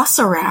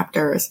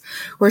velociraptors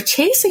were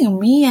chasing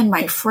me and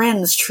my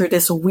friends through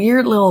this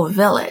weird little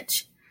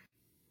village.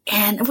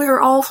 And we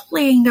were all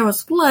fleeing. There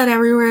was blood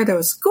everywhere. There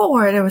was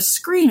gore. There was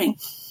screaming.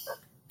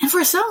 And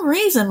for some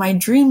reason, my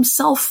dream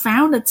self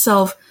found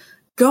itself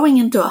going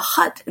into a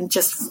hut and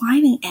just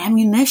finding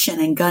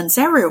ammunition and guns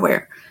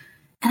everywhere.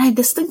 And I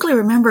distinctly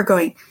remember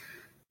going,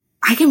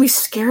 I can be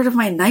scared of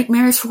my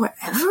nightmares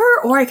forever,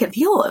 or I can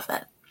deal with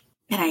it.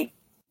 And I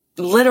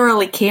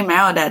literally came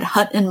out of that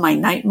hut in my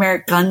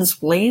nightmare, guns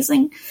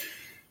blazing.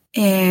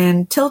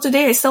 And till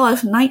today, I still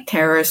have night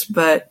terrors,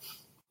 but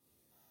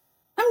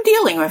I'm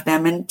dealing with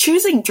them. And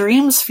choosing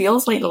dreams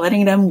feels like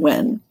letting them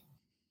win.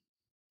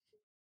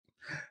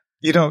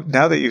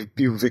 Now that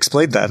you've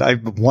explained that, I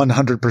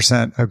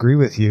 100% agree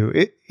with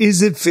you.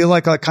 Does it feel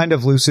like a kind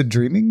of lucid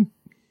dreaming?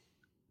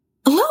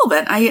 A little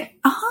bit.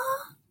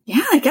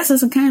 Yeah, I guess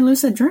it's a kind of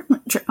lucid dream.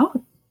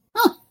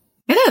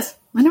 It is.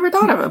 I never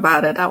thought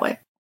about it that way.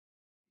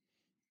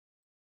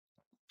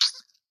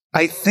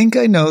 I think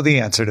I know the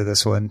answer to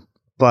this one,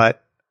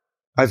 but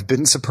I've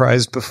been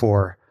surprised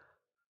before.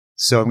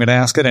 So I'm going to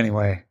ask it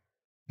anyway.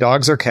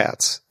 Dogs or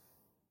cats?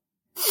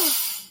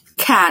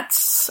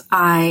 Cats.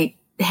 I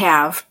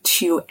have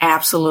two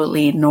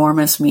absolutely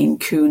enormous Maine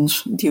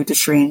Coons due to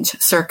strange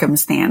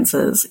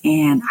circumstances,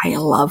 and I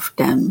love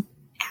them.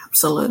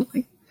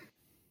 Absolutely.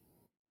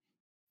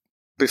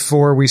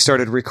 Before we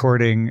started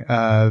recording,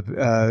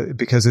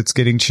 because it's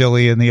getting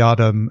chilly in the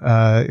autumn,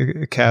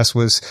 Cass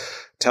was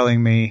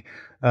telling me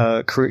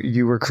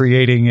you were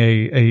creating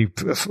a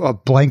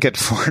blanket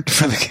fort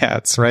for the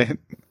cats, right?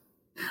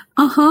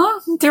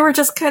 They were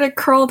just kind of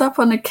curled up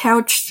on the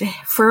couch,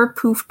 fur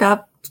poofed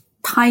up,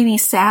 tiny,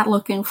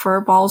 sad-looking fur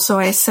balls. So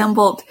I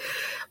assembled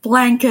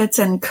blankets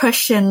and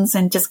cushions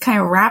and just kind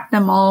of wrapped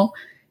them all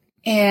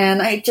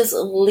And I just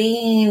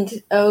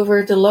leaned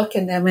over to look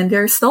at them, and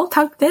they're still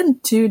tucked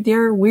into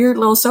their weird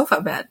little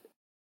sofa bed.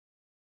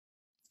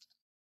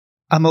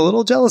 I'm a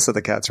little jealous of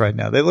the cats right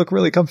now. They look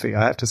really comfy,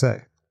 I have to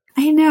say.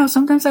 I know.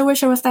 Sometimes I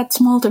wish I was that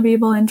small to be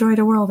able to enjoy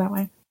the world that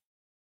way.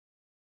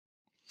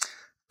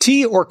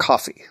 Tea or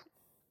coffee?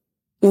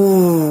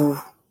 Ooh.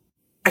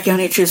 I can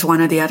only choose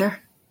one or the other.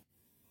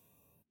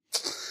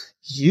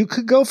 You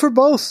could go for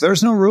both.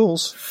 There's no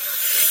rules.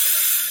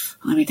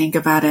 Let me think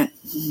about it.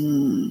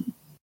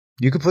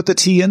 You could put the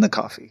tea in the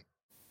coffee.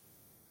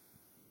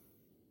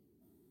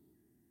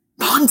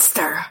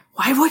 Monster.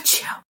 Why would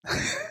you?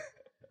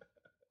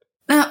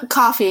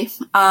 Coffee.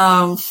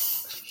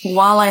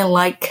 While I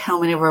like how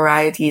many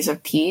varieties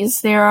of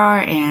teas there are,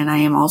 and I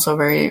am also a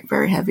very,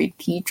 very heavy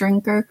tea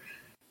drinker,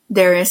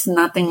 there is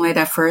nothing like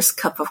that first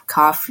cup of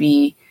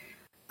coffee,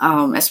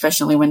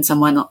 especially when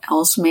someone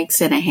else makes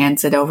it and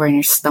hands it over and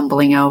you're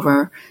stumbling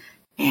over,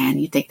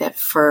 and you take that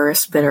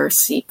first bitter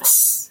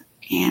sips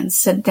and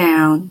sit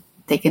down,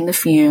 take in the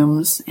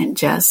fumes, and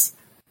just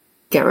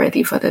get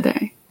ready for the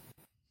day.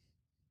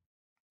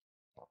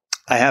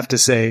 I have to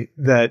say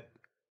that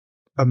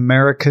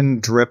American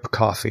drip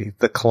coffee,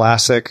 the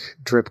classic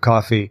drip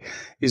coffee,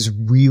 is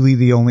really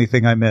the only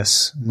thing I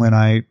miss when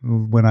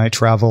I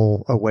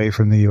travel away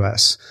from the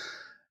U.S.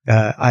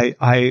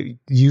 I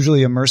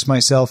usually immerse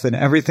myself in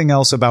everything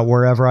else about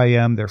wherever I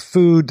am, their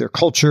food, their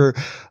culture,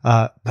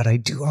 but I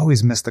do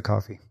always miss the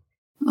coffee.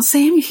 Well,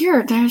 same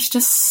here. There's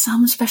just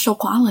some special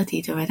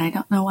quality to it. I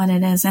don't know what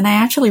it is. And I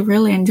actually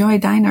really enjoy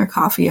diner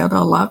coffee,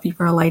 although a lot of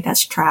people are like,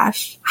 that's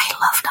trash. I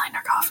love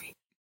diner coffee.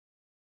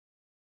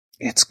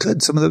 It's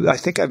good. I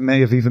think I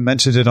may have even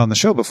mentioned it on the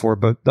show before,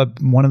 but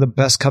one of the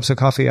best cups of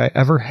coffee I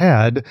ever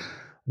had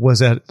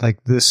was at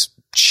like this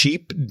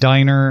cheap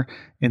diner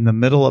in the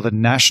middle of a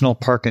national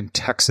park in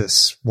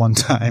Texas one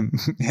time,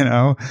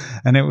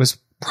 and it was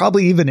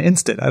probably even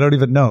instant. I don't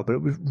even know, but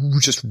it was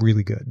just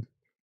really good.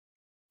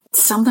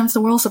 Sometimes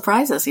the world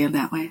surprises you in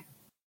that way.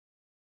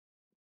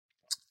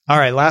 All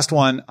right. Last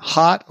one,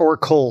 hot or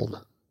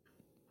cold?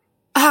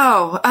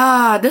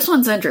 This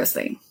one's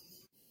interesting.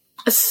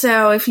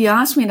 So if you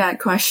asked me that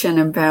question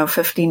about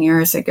 15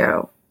 years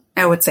ago,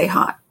 I would say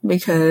hot,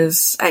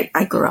 because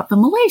I grew up in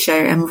Malaysia.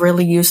 I'm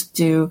really used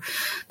to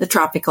the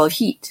tropical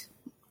heat.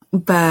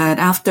 But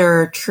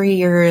after 3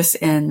 years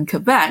in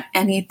Quebec,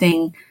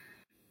 anything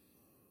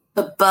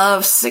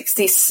above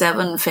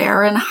 67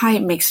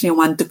 Fahrenheit makes me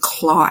want to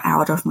claw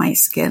out of my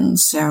skin.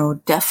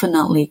 So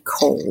definitely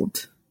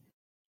cold.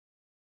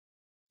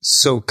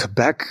 So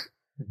Quebec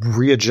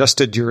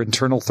readjusted your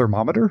internal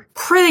thermometer?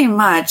 Pretty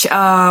much.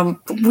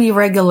 We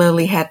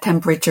regularly had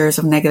temperatures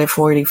of negative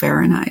 40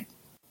 Fahrenheit.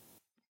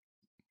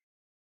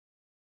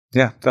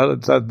 Yeah,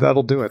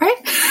 that'll do it. Right?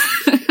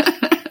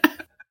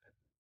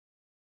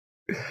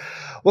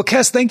 Well,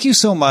 Cass, thank you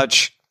so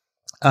much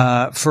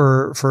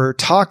for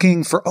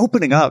talking, for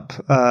opening up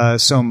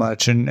so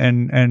much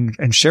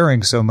and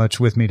sharing so much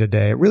with me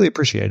today. I really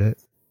appreciate it.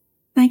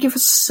 Thank you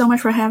so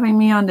much for having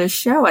me on this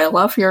show. I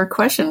love your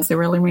questions. They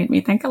really made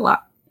me think a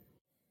lot.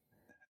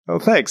 Oh,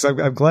 thanks.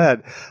 I'm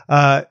glad.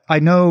 I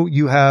know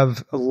you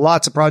have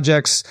lots of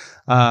projects,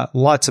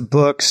 lots of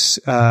books.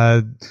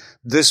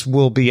 This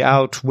will be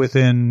out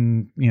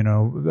within,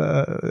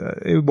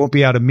 it won't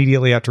be out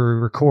immediately after we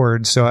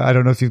record. So I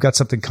don't know if you've got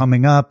something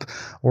coming up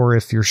or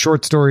if your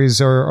short stories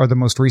are the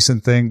most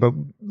recent thing, but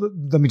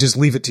let me just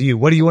leave it to you.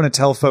 What do you want to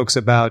tell folks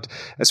about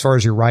as far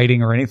as your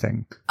writing or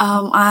anything?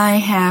 I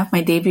have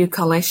my debut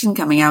collection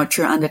coming out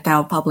through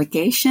Undertale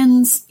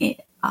Publications.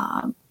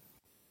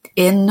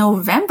 In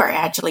November,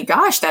 actually.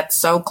 Gosh, that's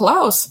so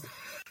close.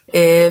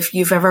 If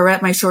you've ever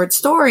read my short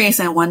stories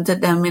and wanted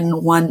them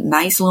in one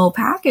nice little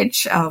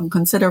package,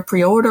 consider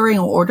pre-ordering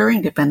or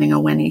ordering, depending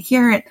on when you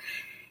hear it.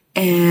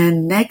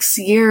 And next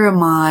year,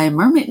 my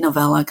mermaid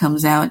novella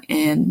comes out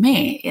in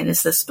May. It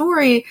is the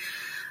story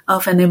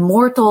of an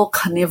immortal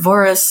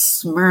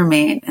carnivorous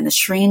mermaid and a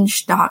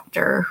strange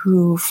doctor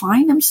who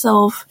find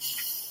himself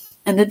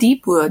in the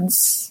deep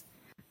woods,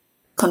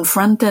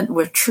 confronted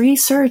with 3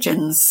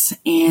 surgeons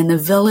in a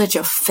village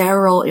of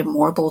feral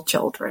immortal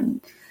children.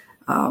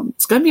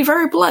 It's going to be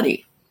very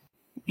bloody,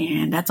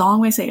 and that's all I'm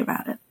going to say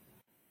about it.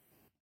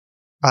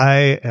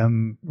 I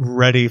am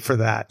ready for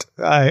that.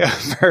 I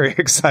am very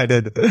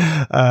excited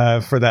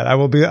for that. I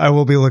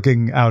will be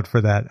looking out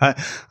for that.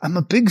 I'm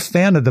a big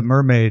fan of the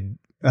mermaid.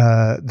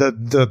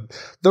 The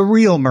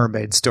real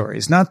mermaid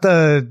stories, not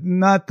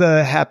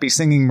the happy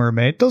singing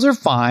mermaid. Those are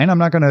fine. I'm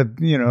not going to,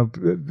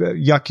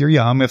 yuck your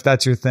yum if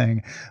that's your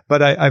thing.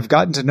 But I've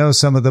gotten to know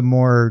some of the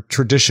more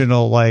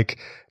traditional, like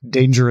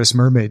dangerous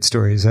mermaid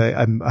stories.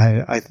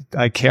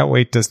 I can't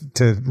wait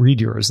to read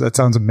yours. That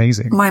sounds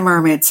amazing. My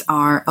mermaids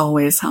are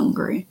always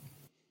hungry.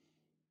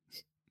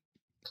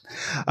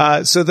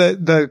 So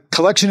the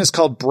collection is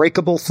called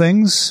Breakable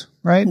Things,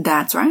 right?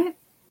 That's right.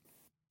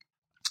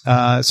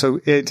 So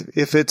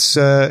if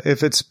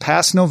it's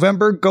past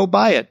November, go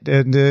buy it.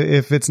 And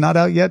if it's not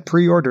out yet,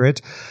 pre-order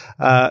it.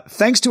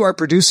 Thanks to our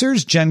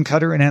producers, Jen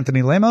Cutter and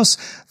Anthony Lemos.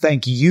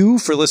 Thank you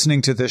for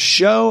listening to this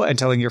show and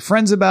telling your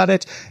friends about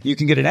it. You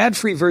can get an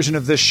ad-free version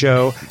of this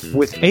show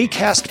with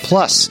Acast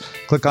Plus.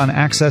 Click on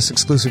Access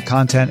Exclusive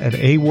Content at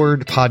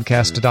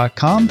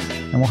awordpodcast.com,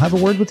 and we'll have a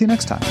word with you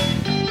next time.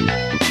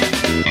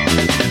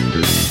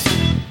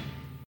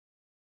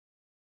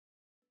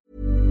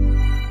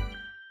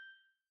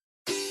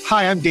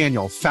 Hi, I'm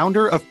Daniel,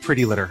 founder of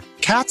Pretty Litter.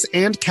 Cats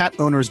and cat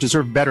owners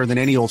deserve better than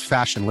any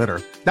old-fashioned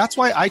litter. That's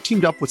why I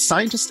teamed up with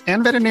scientists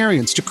and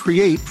veterinarians to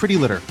create Pretty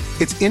Litter.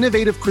 Its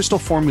innovative crystal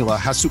formula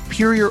has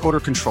superior odor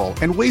control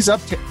and weighs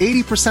up to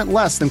 80%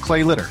 less than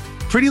clay litter.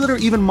 Pretty Litter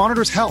even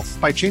monitors health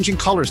by changing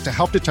colors to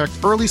help detect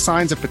early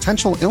signs of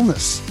potential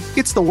illness.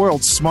 It's the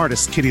world's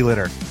smartest kitty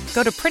litter.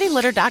 Go to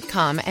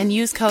prettylitter.com and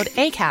use code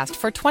ACAST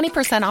for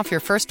 20% off your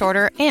first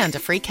order and a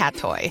free cat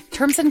toy.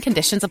 Terms and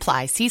conditions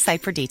apply. See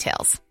site for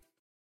details.